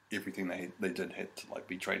everything they did had to like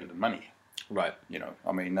be traded in money. Right.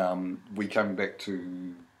 I mean, we came back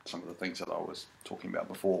to some of the things that I was talking about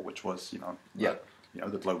before, which was,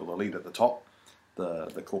 the global elite at the top,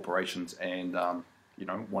 the corporations, and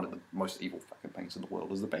one of the most evil fucking things in the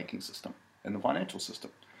world is the banking system and the financial system.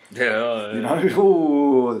 Yeah.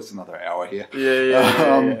 Oh, that's another hour here.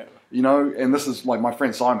 Yeah. And this is like my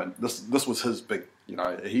friend Simon. This was his big.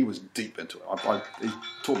 He was deep into it. He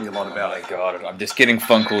taught me a lot about it. Oh my god, I'm just getting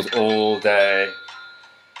phone calls all day.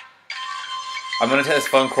 I'm going to take this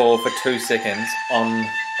phone call for 2 seconds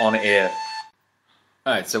on air.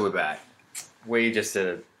 Alright, so we're back. We just did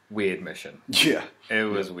a weird mission. Yeah. It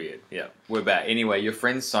was weird. Yeah, we're back. Anyway, your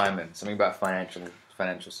friend Simon, something about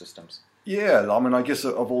financial systems. Yeah, I mean, I guess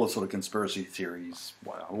of all the sort of conspiracy theories,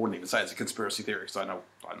 well, I wouldn't even say it's a conspiracy theory because I know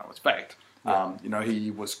it's fact. Yeah. He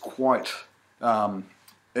was quite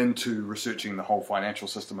into researching the whole financial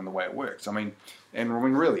system and the way it works. I mean,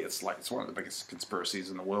 really, it's one of the biggest conspiracies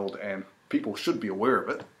in the world, and people should be aware of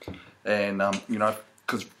it. And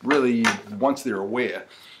because really, once they're aware,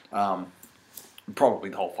 probably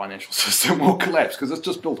the whole financial system will collapse because it's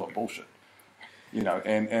just built on bullshit.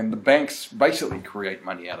 And the banks basically create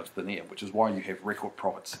money out of thin air, which is why you have record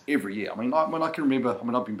profits every year. I mean, when I can remember,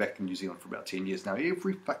 I've been back in New Zealand for about 10 years now.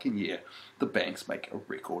 Every fucking year, the banks make a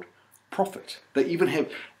record profit. They even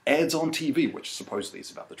have ads on TV, which supposedly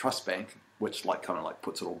is about the trust bank, which like kind of like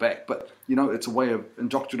puts it all back. But you know, it's a way of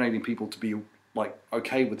indoctrinating people to be like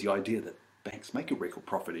okay with the idea that banks make a record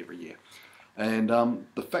profit every year. And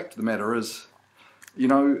the fact of the matter is, you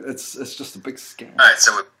know, it's just a big scam. All right,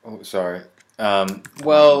 so oh, sorry.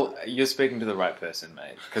 Well, you're speaking to the right person,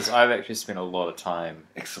 mate, because I've actually spent a lot of time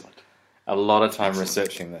Excellent.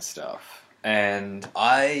 Researching this stuff, and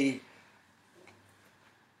I've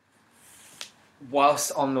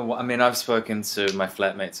spoken to my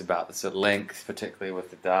flatmates about this at length, particularly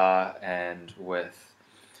with the DAR and with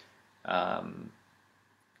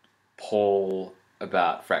Paul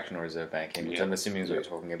about fractional reserve banking, which I'm assuming is what you're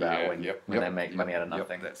talking about when they make money out of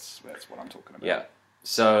nothing. That's what I'm talking about. Yeah.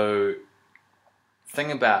 So,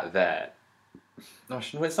 thing about that. No,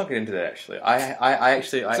 let's not get into that. Actually, I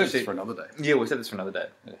actually this for another day. Yeah, we'll save this for another day.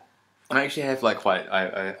 Yeah. I actually have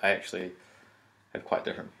I actually have quite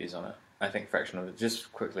different views on it. I think fractional.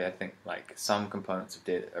 Just quickly, I think like some components of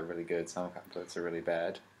debt are really good, some components are really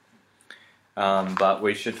bad. But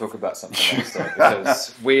we should talk about something else though,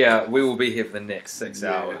 because we will be here for the next 6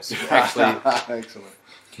 hours. Actually, excellent.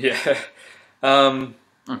 Yeah.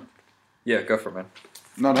 Yeah, go for it, man.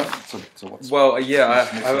 No. So what's? Well,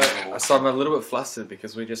 yeah, so I'm a little bit flustered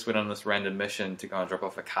because we just went on this random mission to go and drop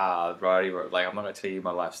off a car. Right? Like, I'm not going to tell you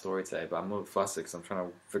my life story today, but I'm a little flustered because I'm trying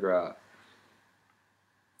to figure out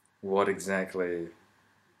what exactly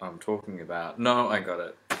I'm talking about. No, I got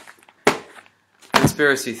it.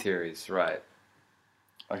 Conspiracy theories, right?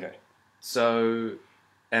 Okay. So,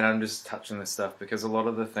 and I'm just touching this stuff because a lot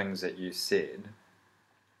of the things that you've said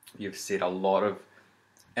a lot of.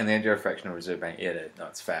 And the idea of fractional reserve bank, no,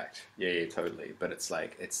 it's fact. Yeah, totally. But it's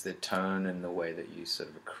like, it's the tone and the way that you sort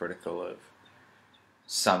of are critical of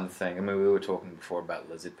something. I mean, we were talking before about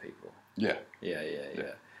lizard people. Yeah. Yeah.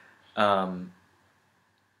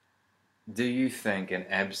 Do you think an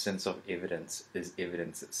absence of evidence is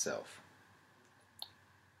evidence itself?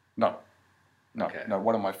 No. Okay. No,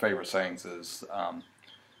 one of my favourite sayings is,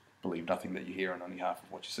 believe nothing that you hear and only half of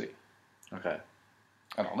what you see. Okay.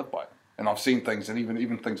 And I live by it. And I've seen things, and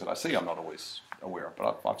even things that I see, I'm not always aware of,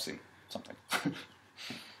 but I've seen something.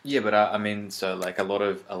 Yeah, but I mean, so like a lot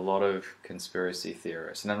of conspiracy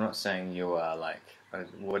theorists, and I'm not saying you are like,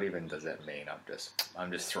 what even does that mean?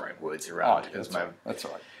 I'm just throwing words around. That's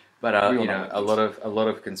all right. But a lot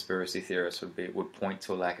of conspiracy theorists would point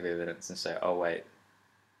to a lack of evidence and say, oh wait,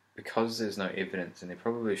 because there's no evidence, and there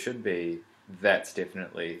probably should be, that's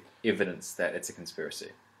definitely evidence that it's a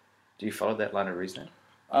conspiracy. Do you follow that line of reasoning?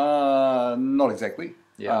 Not exactly.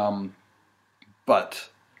 Yeah. But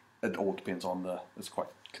it all depends on it's quite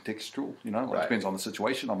contextual, you know, Right. It depends on the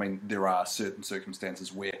situation. I mean, there are certain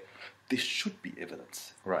circumstances where there should be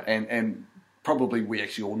evidence. Right. And probably we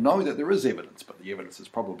actually all know that there is evidence, but the evidence is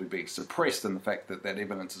probably being suppressed, and the fact that that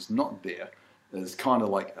evidence is not there is kind of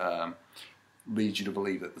like leads you to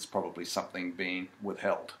believe that there's probably something being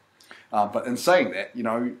withheld. But in saying that, you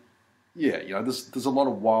know, there's a lot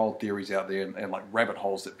of wild theories out there and like rabbit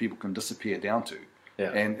holes that people can disappear down to.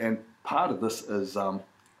 Yeah. And part of this is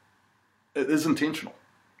it is intentional.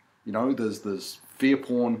 You know, there's fear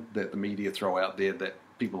porn that the media throw out there, that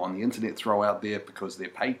people on the internet throw out there because they're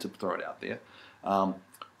paid to throw it out there,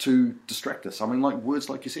 to distract us. I mean, like words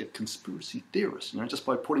like you said, conspiracy theorists. You know, just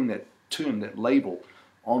by putting that term, that label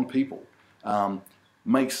on people,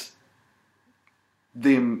 makes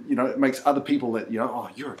them, you know, it makes other people that, you know, oh,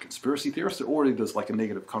 you're a conspiracy theorist. It already there's like a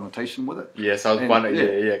negative connotation with it. Yes, I was wondering.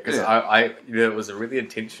 Yeah, because it was a really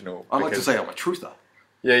intentional. I like to say I'm a truther.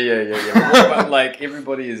 Yeah. But like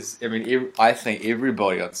everybody is. I mean, I think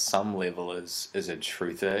everybody on some level is a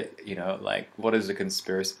truther. You know, like what is a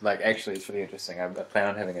conspiracy? Like actually, it's really interesting. I plan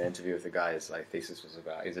on having an interview with the guy. His like thesis was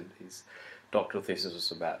about. His doctoral thesis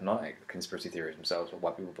was about not like conspiracy theories themselves, but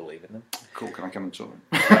why people believe in them. Cool. Can I come and join?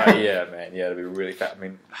 Yeah, man. Yeah, it'd be really fat. I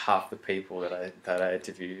mean, half the people that I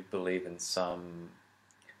interview believe in some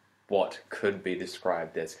what could be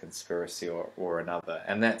described as conspiracy or another,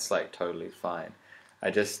 and that's like totally fine. I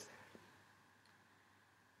don't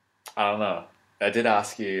know. I did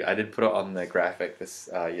ask you. I did put it on the graphic this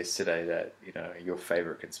yesterday that you know your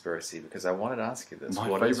favorite conspiracy, because I wanted to ask you this.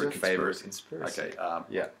 What is your favorite conspiracy? Okay.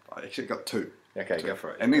 Yeah. I actually got two. Okay, go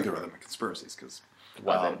for it. And neither of them are conspiracies because.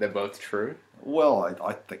 They're both true. Well,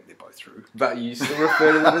 I think they're both true. But you still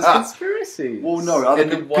refer to them as conspiracies. Well, no, other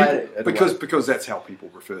people, because that's how people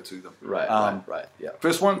refer to them. Right. Yeah.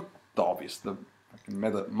 First one, the obvious, the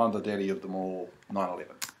mother daddy of them all, 9/11.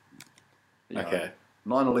 Okay.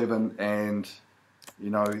 9/11, and you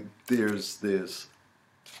know, there's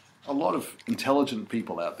a lot of intelligent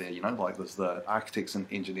people out there. You know, like there's the architects and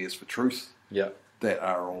engineers for truth. Yeah. that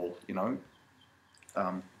are all,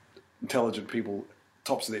 intelligent people,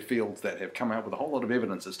 tops of their fields, that have come out with a whole lot of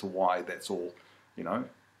evidence as to why that's all,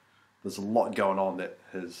 there's a lot going on that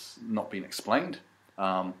has not been explained.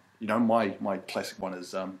 My classic one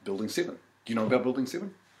is Building 7. Do you know about Building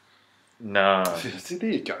 7? No. See,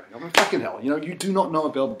 there you go. I mean, fucking hell. You do not know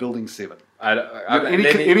about Building 7.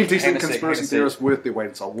 Any decent conspiracy theorist worth their weight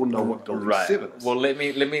in salt wouldn't know what Building 7 is. Well, let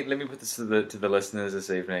me put this to the listeners this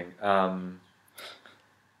evening.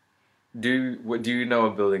 Do you know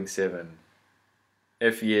of Building 7?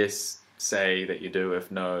 If yes, say that you do.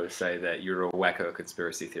 If no, say that you're a wacko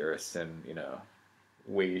conspiracy theorist, and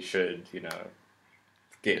we should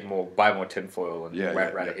buy more tinfoil and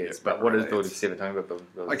wrap our heads. But what is Building 7? Tell me about Building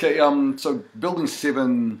 7. Okay, so Building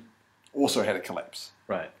 7 also had a collapse.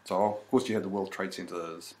 Right. So of course you had the World Trade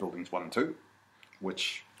Center's buildings 1 and 2,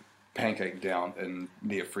 which pancaked down in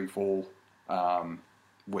near free fall,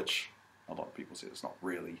 which a lot of people said is not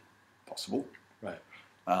really possible. Right.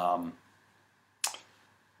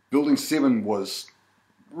 Building 7 was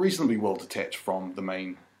reasonably well detached from the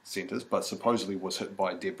main centres, but supposedly was hit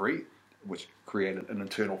by debris, which created an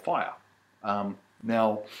internal fire.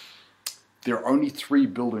 Now, there are only 3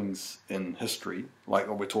 buildings in history,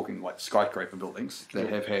 we're talking like skyscraper buildings, that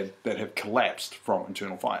have collapsed from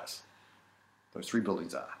internal fires. Those 3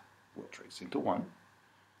 buildings are World Trade Center 1,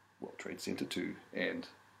 World Trade Center 2, and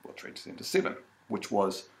World Trade Center 7, which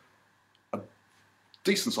was a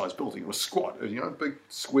decent sized building. It was squat, big,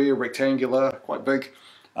 square, rectangular, quite big.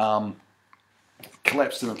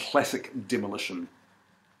 Collapsed in a classic demolition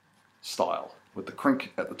style, with the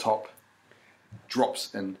crink at the top,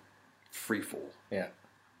 drops in free fall. Yeah.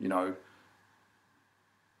 No,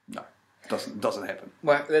 doesn't happen.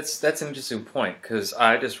 Well, that's an interesting point, because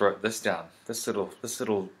I just wrote this down. This little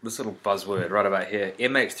buzzword right about here,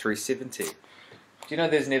 MH370. Do you know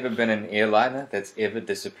there's never been an airliner that's ever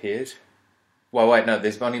disappeared? Well, wait, no.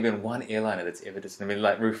 There's only been one airliner that's ever disappeared.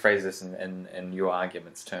 I mean, rephrase this in your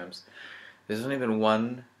argument's terms. There's only been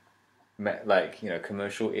one,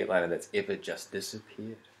 commercial airliner that's ever just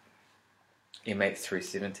disappeared.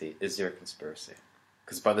 MH370. Is there a conspiracy?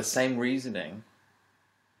 Because by the same reasoning,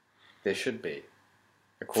 there should be,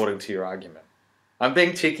 according to your argument. I'm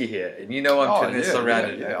being cheeky here, and I'm putting this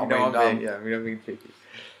around it. Yeah. I'm being cheeky.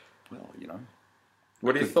 Well,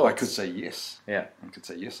 What are your thoughts? I could say yes. Yeah. I could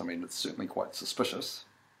say yes. I mean, it's certainly quite suspicious.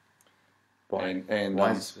 Why? And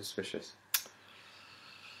why is it suspicious?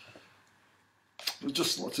 There's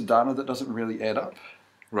just lots of data that doesn't really add up.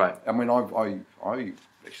 Right. I mean, I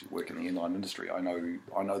actually work in the airline industry. I know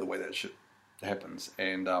the way that shit happens,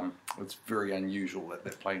 and it's very unusual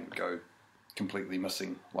that plane would go completely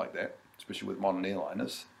missing like that, especially with modern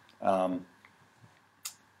airliners.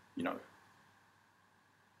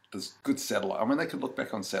 There's good satellite. I mean, they could look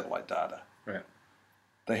back on satellite data. Right.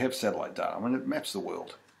 They have satellite data. I mean, it maps the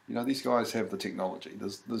world. These guys have the technology.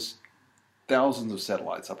 There's thousands of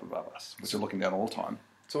satellites up above us, which are looking down all the time.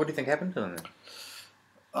 So what do you think happened to them then?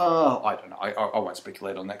 I don't know. I won't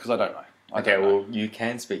speculate on that because I don't know. Well, you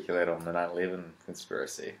can speculate on the 9/11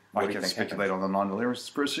 conspiracy. I can speculate on the 9/11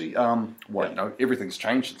 conspiracy. Everything's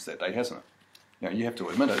changed since that day, hasn't it? You have to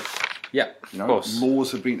admit it. Yeah, of course.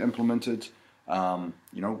 Laws have been implemented.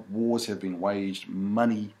 Wars have been waged.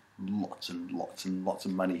 Money, lots and lots and lots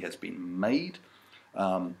of money has been made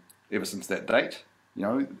ever since that date.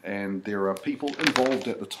 And there are people involved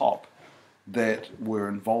at the top that were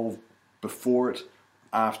involved before it,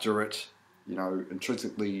 after it,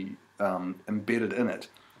 intrinsically embedded in it,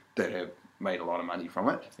 that have made a lot of money from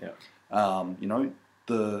it. Yeah.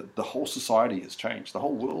 The whole society has changed. The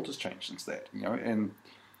whole world has changed since that. And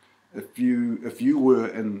if you were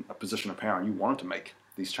in a position of power and you wanted to make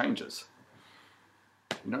these changes,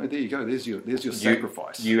 there you go. There's your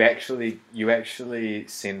sacrifice. You actually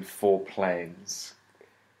send 4 planes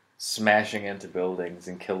smashing into buildings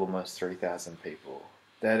and kill almost 3,000 people.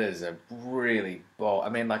 That is a really bold. I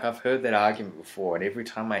mean, I've heard that argument before, and every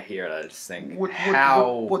time I hear it, I just think,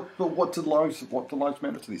 how? What do lives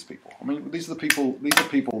matter to these people? I mean, these are people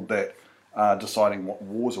that are deciding what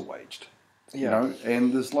wars are waged.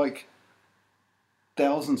 And there's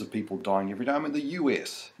thousands of people dying every day. I mean, the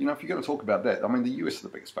US. If you're going to talk about that, I mean, the US are the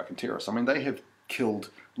biggest fucking terrorists. I mean, they have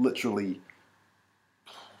killed literally.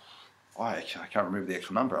 I can't remember the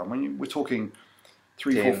actual number. I mean, we're talking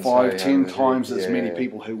 3, 4, 5, 10 times as many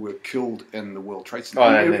people who were killed in the World Trade Center.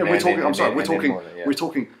 And we're talking. I'm sorry. We're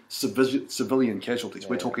talking civilian casualties.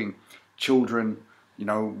 We're talking children,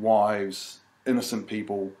 wives, innocent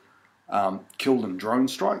people, killed in drone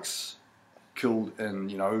strikes, killed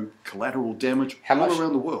in collateral damage all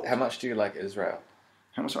around the world. How much do you like Israel?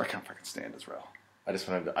 How much? I can't fucking stand Israel. I just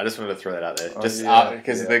wanted to throw that out there, Oh, just yeah,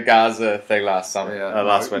 because yeah. the Gaza thing last summer,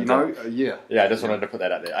 last winter. Yeah. Yeah, I just wanted to put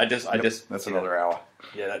that out there. I just That's another hour.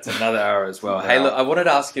 Yeah, that's another hour as well. Another Hey, hour. look, I wanted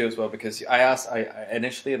to ask you as well because I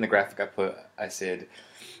initially in the graphic I said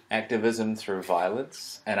activism through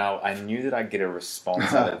violence, and I knew that I'd get a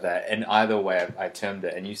response out of that. And either way, I termed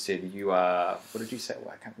it, and you said you are. What did you say?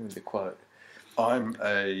 Well, I can't remember the quote. I'm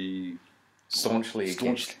a Staunchly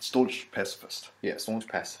against. staunch pacifist. Yeah, staunch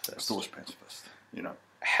pacifist. Staunch pacifist. You know.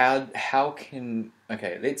 How can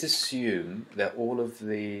let's assume that all of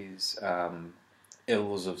these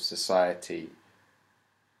ills of society,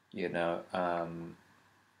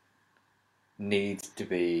 needs to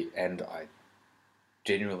be, and I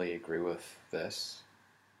generally agree with this.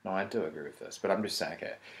 No, I do agree with this, but I'm just saying,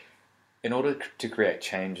 okay, in order to create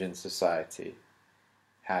change in society,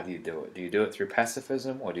 how do you do it? Do you do it through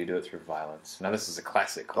pacifism or do you do it through violence? Now, this is a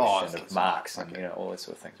classic question of Marx and all those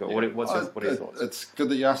sort of things. But what are your thoughts? It's good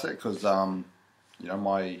that you asked that because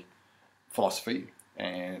my philosophy,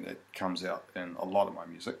 and it comes out in a lot of my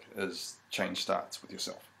music, is change starts with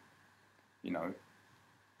yourself.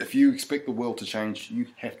 If you expect the world to change, you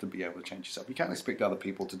have to be able to change yourself. You can't expect other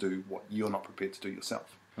people to do what you're not prepared to do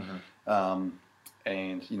yourself.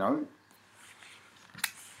 Mm-hmm.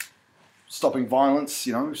 Stopping violence,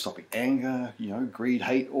 stopping anger, greed,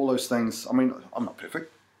 hate, all those things. I mean, I'm not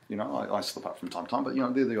perfect. I slip up from time to time, but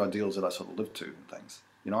they're the ideals that I sort of live to and things.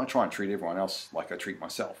 I try and treat everyone else like I treat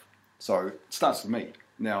myself. So it starts with me.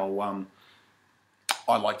 Now,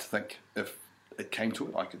 I like to think if it came to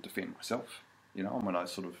it, I could defend myself. When I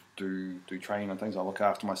sort of do train and things, I look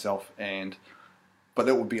after myself, but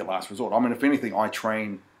that would be a last resort. I mean, if anything, I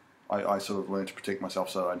train, I sort of learn to protect myself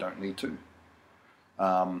so I don't need to.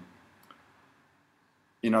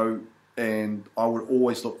 And I would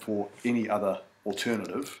always look for any other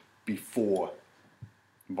alternative before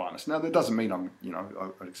violence. Now, that doesn't mean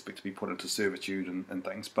I'd expect to be put into servitude and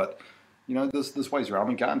things, but, there's ways around. I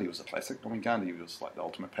mean, Gandhi was a classic. I mean, Gandhi was like the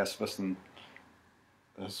ultimate pacifist, and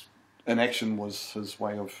his inaction was his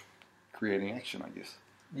way of creating action, I guess.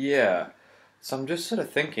 Yeah. So I'm just sort of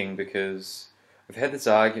thinking, because we've had this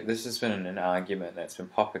argument, this has been an argument that's been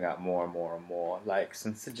popping up more and more and more, like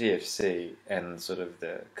since the GFC and sort of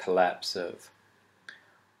the collapse of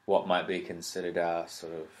what might be considered our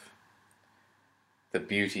sort of the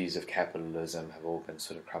beauties of capitalism have all been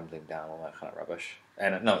sort of crumbling down, all that kind of rubbish.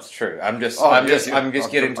 And no, it's true. I'm just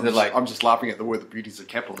getting to the like. I'm just laughing at the word "the beauties of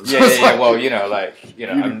capitalism." Yeah. Well,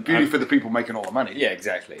 beauty for the people making all the money. Yeah,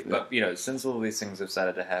 exactly. Yeah. But since all these things have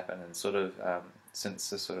started to happen, and sort of since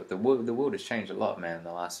the world has changed a lot, man. In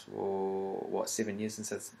the last 7 years since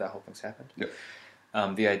that whole thing's happened.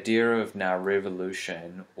 Yeah. The idea of now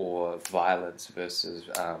revolution or violence versus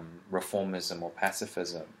reformism or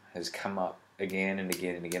pacifism has come up again and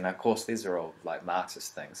again and again. Now, of course, these are all like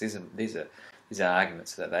Marxist things. These are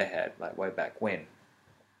arguments that they had like way back when.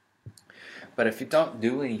 But if you don't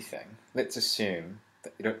do anything, let's assume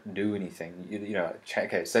that you don't do anything.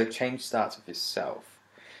 Okay, so change starts with yourself.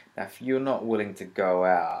 Now, if you're not willing to go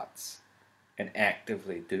out and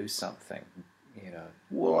actively do something,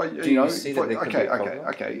 Well, do you see that there could be a problem?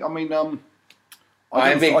 Okay. I mean,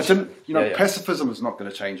 Yeah. pacifism is not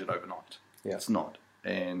going to change it overnight. Yeah. It's not.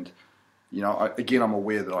 And, I'm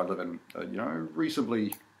aware that I live in,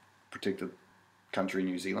 reasonably protected country,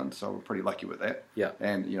 New Zealand, so I'm pretty lucky with that. Yeah.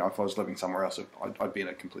 And, if I was living somewhere else, I'd be in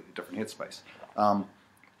a completely different headspace. But,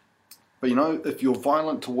 if you're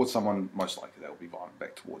violent towards someone, most likely they'll be violent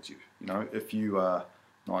back towards you. If you are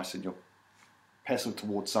nice and you're passive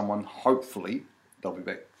towards someone, hopefully they'll be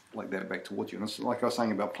back towards you. And it's like I was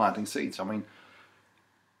saying about planting seeds. I mean,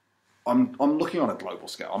 I'm looking on a global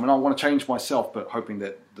scale. I mean, I want to change myself, but hoping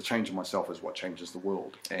that the change in myself is what changes the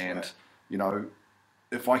world. And,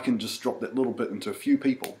 if I can just drop that little bit into a few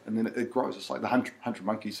people, and then it grows. It's like the 100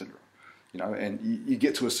 monkey syndrome, and you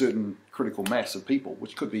get to a certain critical mass of people,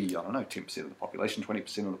 which could be, 10% of the population,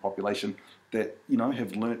 20% of the population, that,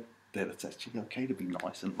 have learnt that it's actually okay to be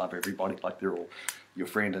nice and love everybody like they're all your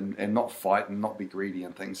friend, and not fight and not be greedy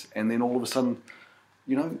and things. And then all of a sudden,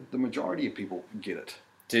 the majority of people get it.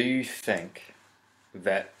 Do you think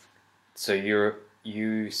that? So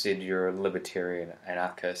you said you're a libertarian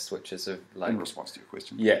anarchist, which is In response to your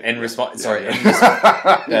question. Yeah, in response. Sorry,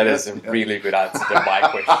 Yeah. that is a really good answer to my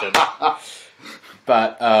question.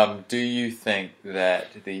 But do you think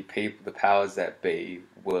that the powers that be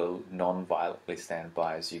will non-violently stand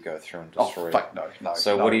by as you go through and destroy? Oh, fuck no.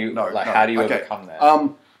 So no, what do you no, like? no. How do you Okay. overcome that?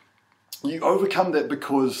 You overcome that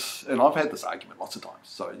because, and I've had this argument lots of times,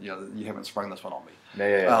 so you haven't sprung this one on me.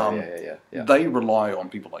 Yeah. They rely on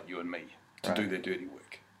people like you and me to Right. do their dirty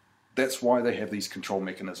work. that's why they have these control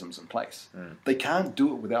mechanisms in place. They can't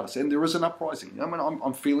do it without us. And there is an uprising. I mean,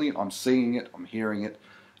 I'm feeling it. I'm seeing it. I'm hearing it.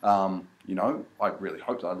 You know, I really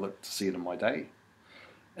hope that I'd look to see it in my day.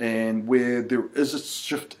 And where there is a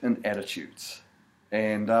shift in attitudes.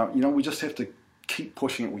 And, you know, we just have to keep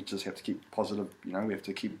pushing it. We just have to keep positive. You know, we have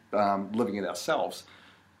to keep living it ourselves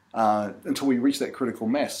until we reach that critical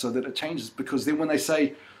mass so that it changes. Because then when they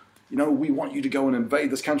say, you know, we want you to go and invade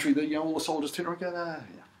this country, that, you know, all the soldiers turn around and go, yeah,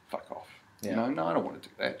 fuck off. You know, no, I don't want to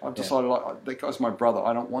do that. I've decided, like, that guy's my brother.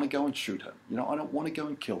 I don't want to go and shoot him. You know, I don't want to go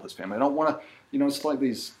and kill his family. I don't want to, you know, it's like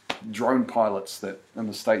these drone pilots that in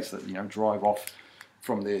the States that, you know, drive off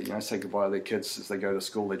from their, you know, say goodbye to their kids as they go to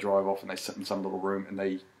school. They drive off and they sit in some little room and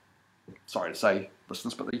they, sorry to say,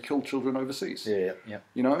 listeners, but they kill children overseas. Yeah.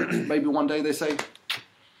 You know, maybe one day they say,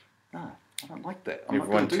 no, I don't like that. I'm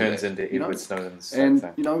Everyone not gonna do turns that, into you know? Edward Snowden's And,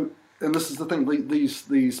 thing. you know, and this is the thing,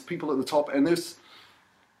 these people at the top, and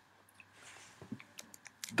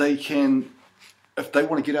they can, if they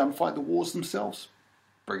want to get out and fight the wars themselves,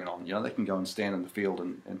 bring it on. You know, they can go and stand in the field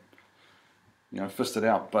and you know, fist it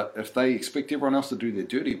out. But if they expect everyone else to do their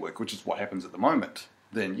dirty work, which is what happens at the moment,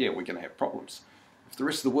 then yeah, we're going to have problems. If the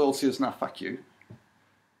rest of the world says, nah, fuck you,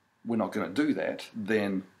 we're not going to do that,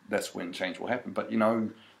 then that's when change will happen. But, you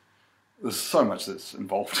know, there's so much that's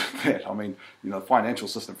involved in that. I mean, you know, the financial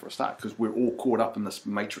system for a start, because we're all caught up in this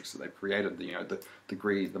matrix that they've created, you know, the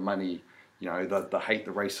greed, the money, you know, the hate,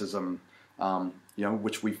 the racism, you know,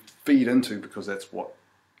 which we feed into because that's what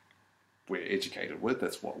we're educated with,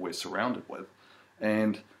 that's what we're surrounded with.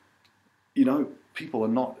 And, you know, people are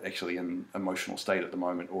not actually in an emotional state at the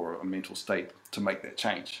moment or a mental state to make that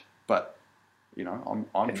change. But, you know,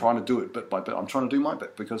 I'm trying to do it bit by bit. I'm trying to do my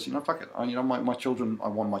bit because, you know, fuck it. You know, my children, I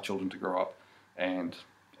want my children to grow up and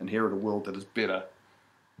inherit a world that is better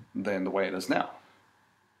than the way it is now.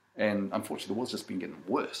 And unfortunately, the world's just been getting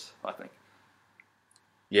worse, I think.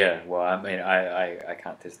 Yeah, well, I mean, I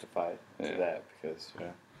can't testify to that because, you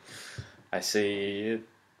know, I see.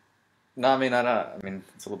 No, I mean, I don't. I mean,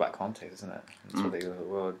 it's all about context, isn't it? It's what they do with the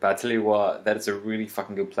world. But I tell you what, that is a really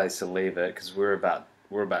fucking good place to leave it because we're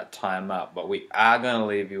about time up. But we are going to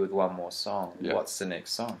leave you with one more song. Yeah. What's the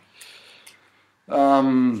next song? How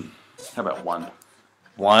about one?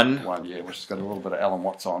 One. Yeah, which has got a little bit of Alan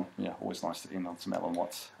Watts on. Yeah, always nice to end on some Alan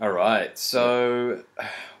Watts. All right. So,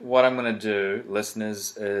 what I'm going to do,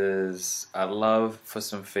 listeners, is I'd love for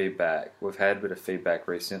some feedback. We've had a bit of feedback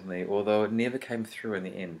recently, although it never came through in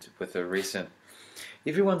the end with a recent.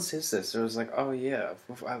 Everyone says this. It was like, oh yeah,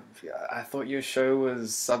 I thought your show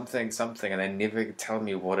was something, and they never tell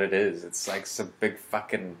me what it is. It's like some big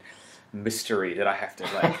fucking mystery that I have to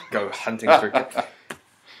like go hunting through.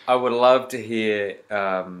 I would love to hear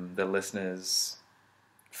the listeners'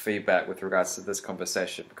 feedback with regards to this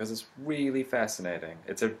conversation because it's really fascinating.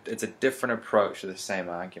 It's a different approach to the same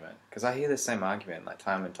argument because I hear the same argument like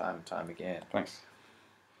time and time again. Thanks.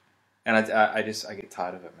 And I get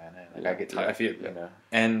tired of it, man. Like I get tired. I feel, you know,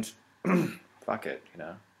 and fuck it, you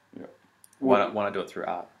know. Yeah. Want to do it through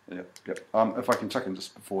art. Yeah. If I can chuck in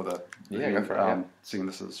just before the go for it, seeing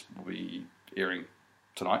this will be airing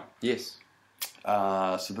tonight. Yes.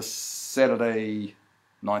 So this Saturday,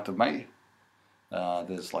 9th of May,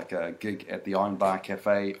 there's like a gig at the Iron Bar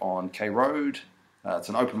Cafe on K Road. It's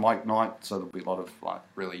an open mic night, so there'll be a lot of like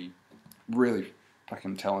really, really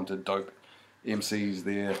fucking talented, dope MCs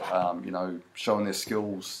there, you know, showing their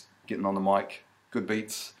skills, getting on the mic, good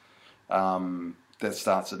beats. That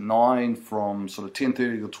starts at 9. From sort of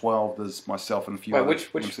 10:30 to 12, there's myself and a few other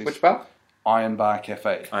MCs. Which bar? Iron Bar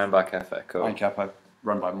Cafe. Iron Bar Cafe, cool. Iron Cafe,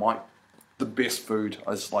 run by Mike. The best food.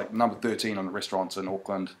 It's like number 13 on the restaurants in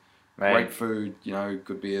Auckland. Man. Great food, you know,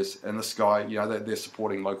 good beers. And this guy, you know, they're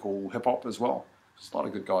supporting local hip-hop as well. There's a lot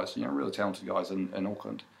of good guys, you know, really talented guys in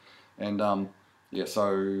Auckland. And, yeah,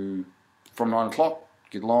 so from 9 o'clock,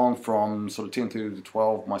 get along. From sort of 10:30 to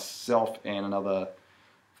 12, myself and another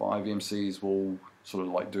 5 MCs will sort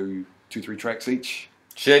of like do 2-3 tracks each.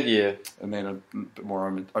 Shit, yeah. And then a bit more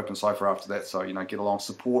open cypher after that. So, you know, get along,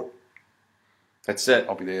 support. That's it.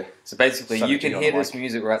 I'll be there. So basically, you can hear this mic.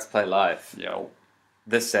 music Rats play live Yeah.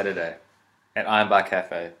 this Saturday at Iron Bar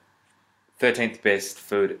Cafe. 13th best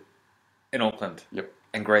food in Auckland. Yep.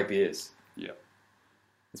 And great beers. Yeah.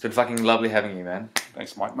 It's been fucking lovely having you, man.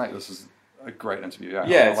 Thanks, Mike. Mate, this is a great interview. Yeah, I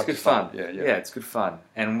it's like good your style. fun. Yeah. Yeah, it's good fun.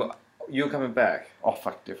 And you're coming back. Oh,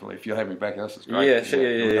 fuck, definitely. If you'll have me back, this is great. Yeah, sure,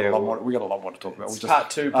 yeah. We got a lot more to talk about. It's part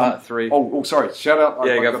 2, part 3. Oh, sorry. Shout out.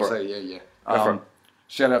 Yeah, I've go got to for say, it. yeah. Go for it.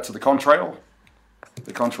 Shout out to the Contrail.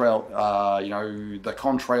 The Contrail, you know,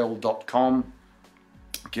 thecontrail.com.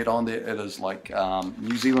 Get on there. It is like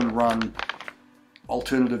New Zealand run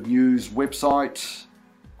alternative news website.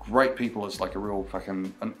 great people. It's like a real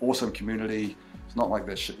fucking an awesome community. It's not like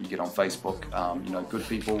that shit you get on Facebook. You know, good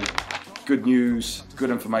people, good news, good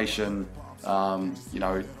information. You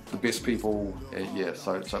know, the best people. Yeah.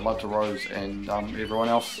 So love to Rose and everyone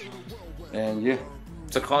else. And yeah,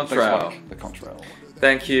 The Contrail. The Contrail.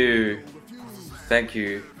 Thank you,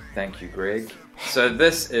 Greg. So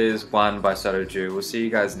this is One by Sotoju. We'll see you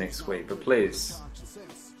guys next week. But please,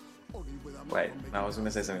 wait, I was going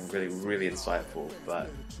to say something really, really insightful, but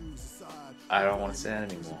I don't want to say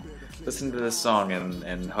it anymore. Listen to this song,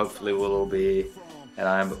 and hopefully we'll all be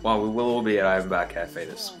at we will all be at Ironbar Cafe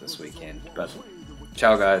this weekend. But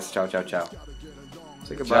ciao, guys. Ciao.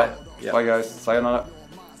 Say goodbye. Ciao. Yep. Bye, guys. Sayonara.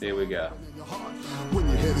 Here we go. When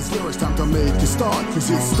you hear these lyrics, time to make you start. Cause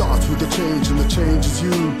it starts with the change, and the change is you.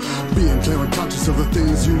 Being clear and conscious of the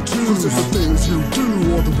things you do. Cause it's the things you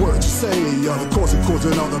do, or the words you say, are the cause of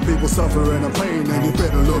causing other people suffering and pain. And you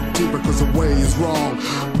better look deeper, cause the way is wrong.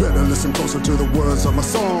 Better listen closer to the words of my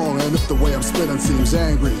song. And if the way I'm spitting seems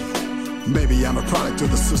angry, maybe I'm a product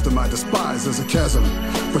of the system I despise. There's a chasm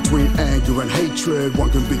between anger and hatred. One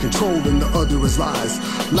can be controlled and the other is lies.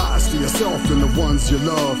 Lies to yourself and the ones you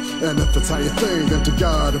love. And if it's how you think, then to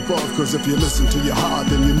God above. Cause if you listen to your heart,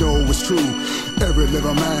 then you know it's true. Every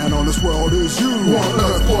living man on this world is you. One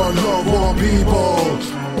earth, one love, one people.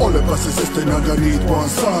 All of us existing underneath one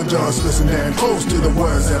sun. Just listen and close to the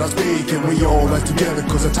words that I speak. And we all rise together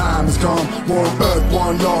cause the time has come. One earth,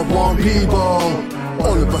 one love, one people.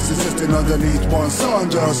 All of us existing underneath one sun.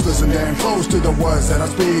 Just listen and close to the words that I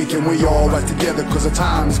speak. And we all rise together cause the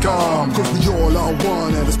time has come. Cause we all are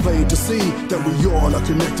one and it's plain to see that we all are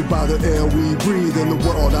connected by the air we breathe. And the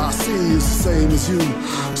world I see is the same as you.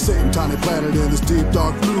 Same tiny planet in this deep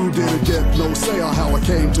dark blue. Didn't get no say on how I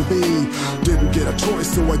came to be. Didn't get a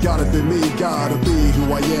choice so I gotta be me. Gotta be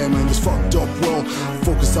who I am in this fucked up world.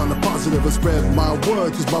 Focus on the positive and spread my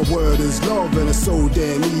word. Cause my word is love and it's so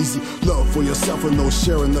damn easy. Love for yourself and no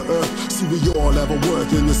sharing the earth. See, we all have a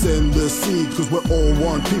worth in this endless sea. Cause we're all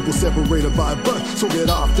one people separated by birth. So get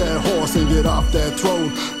off that horse and get off that throne.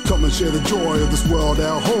 Come and share the joy of this world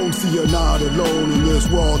at home. See, you're not alone in this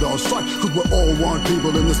world on strife. Cause we're all one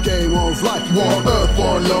people in this game of life. One earth,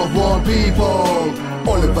 one love, one people.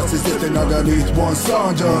 All of us is sitting underneath one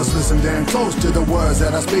sun. Just listen damn close to the words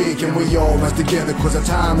that I speak. And we all rise together cause the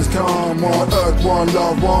time has come. One earth, one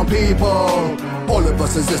love, one people. All of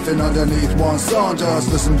us existing underneath one sun.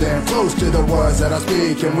 Just listen damn close to the words that I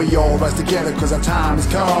speak. And we all rise together cause the time has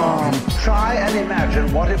come. Try and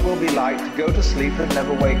imagine what it will be like to go to sleep and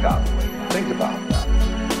never wake up. Think about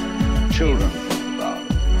that. Children think about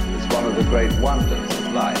it. It's one of the great wonders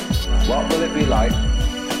of life. What will it be like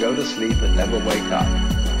to go to sleep and never wake up?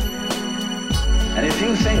 And if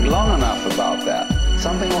you think long enough about that,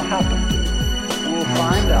 something will happen to you. You will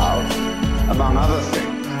find out, among other things,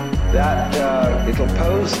 that it'll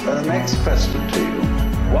pose the next question to you.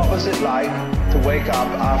 What was it like to wake up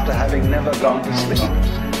after having never gone to sleep?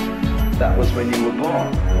 That was when you were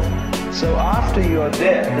born. So after you're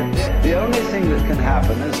dead, the only thing that can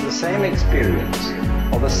happen is the same experience,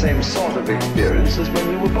 or the same sort of experience as when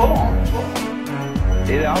you were born.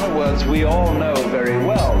 In other words, we all know very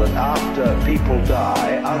well that after people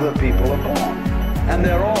die, other people are born. And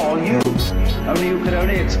they're all you. Only you can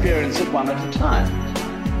only experience it one at a time.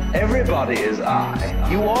 Everybody is I.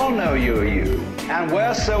 You all know you're you. And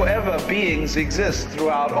wheresoever beings exist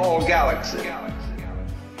throughout all galaxies,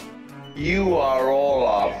 you are all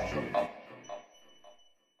our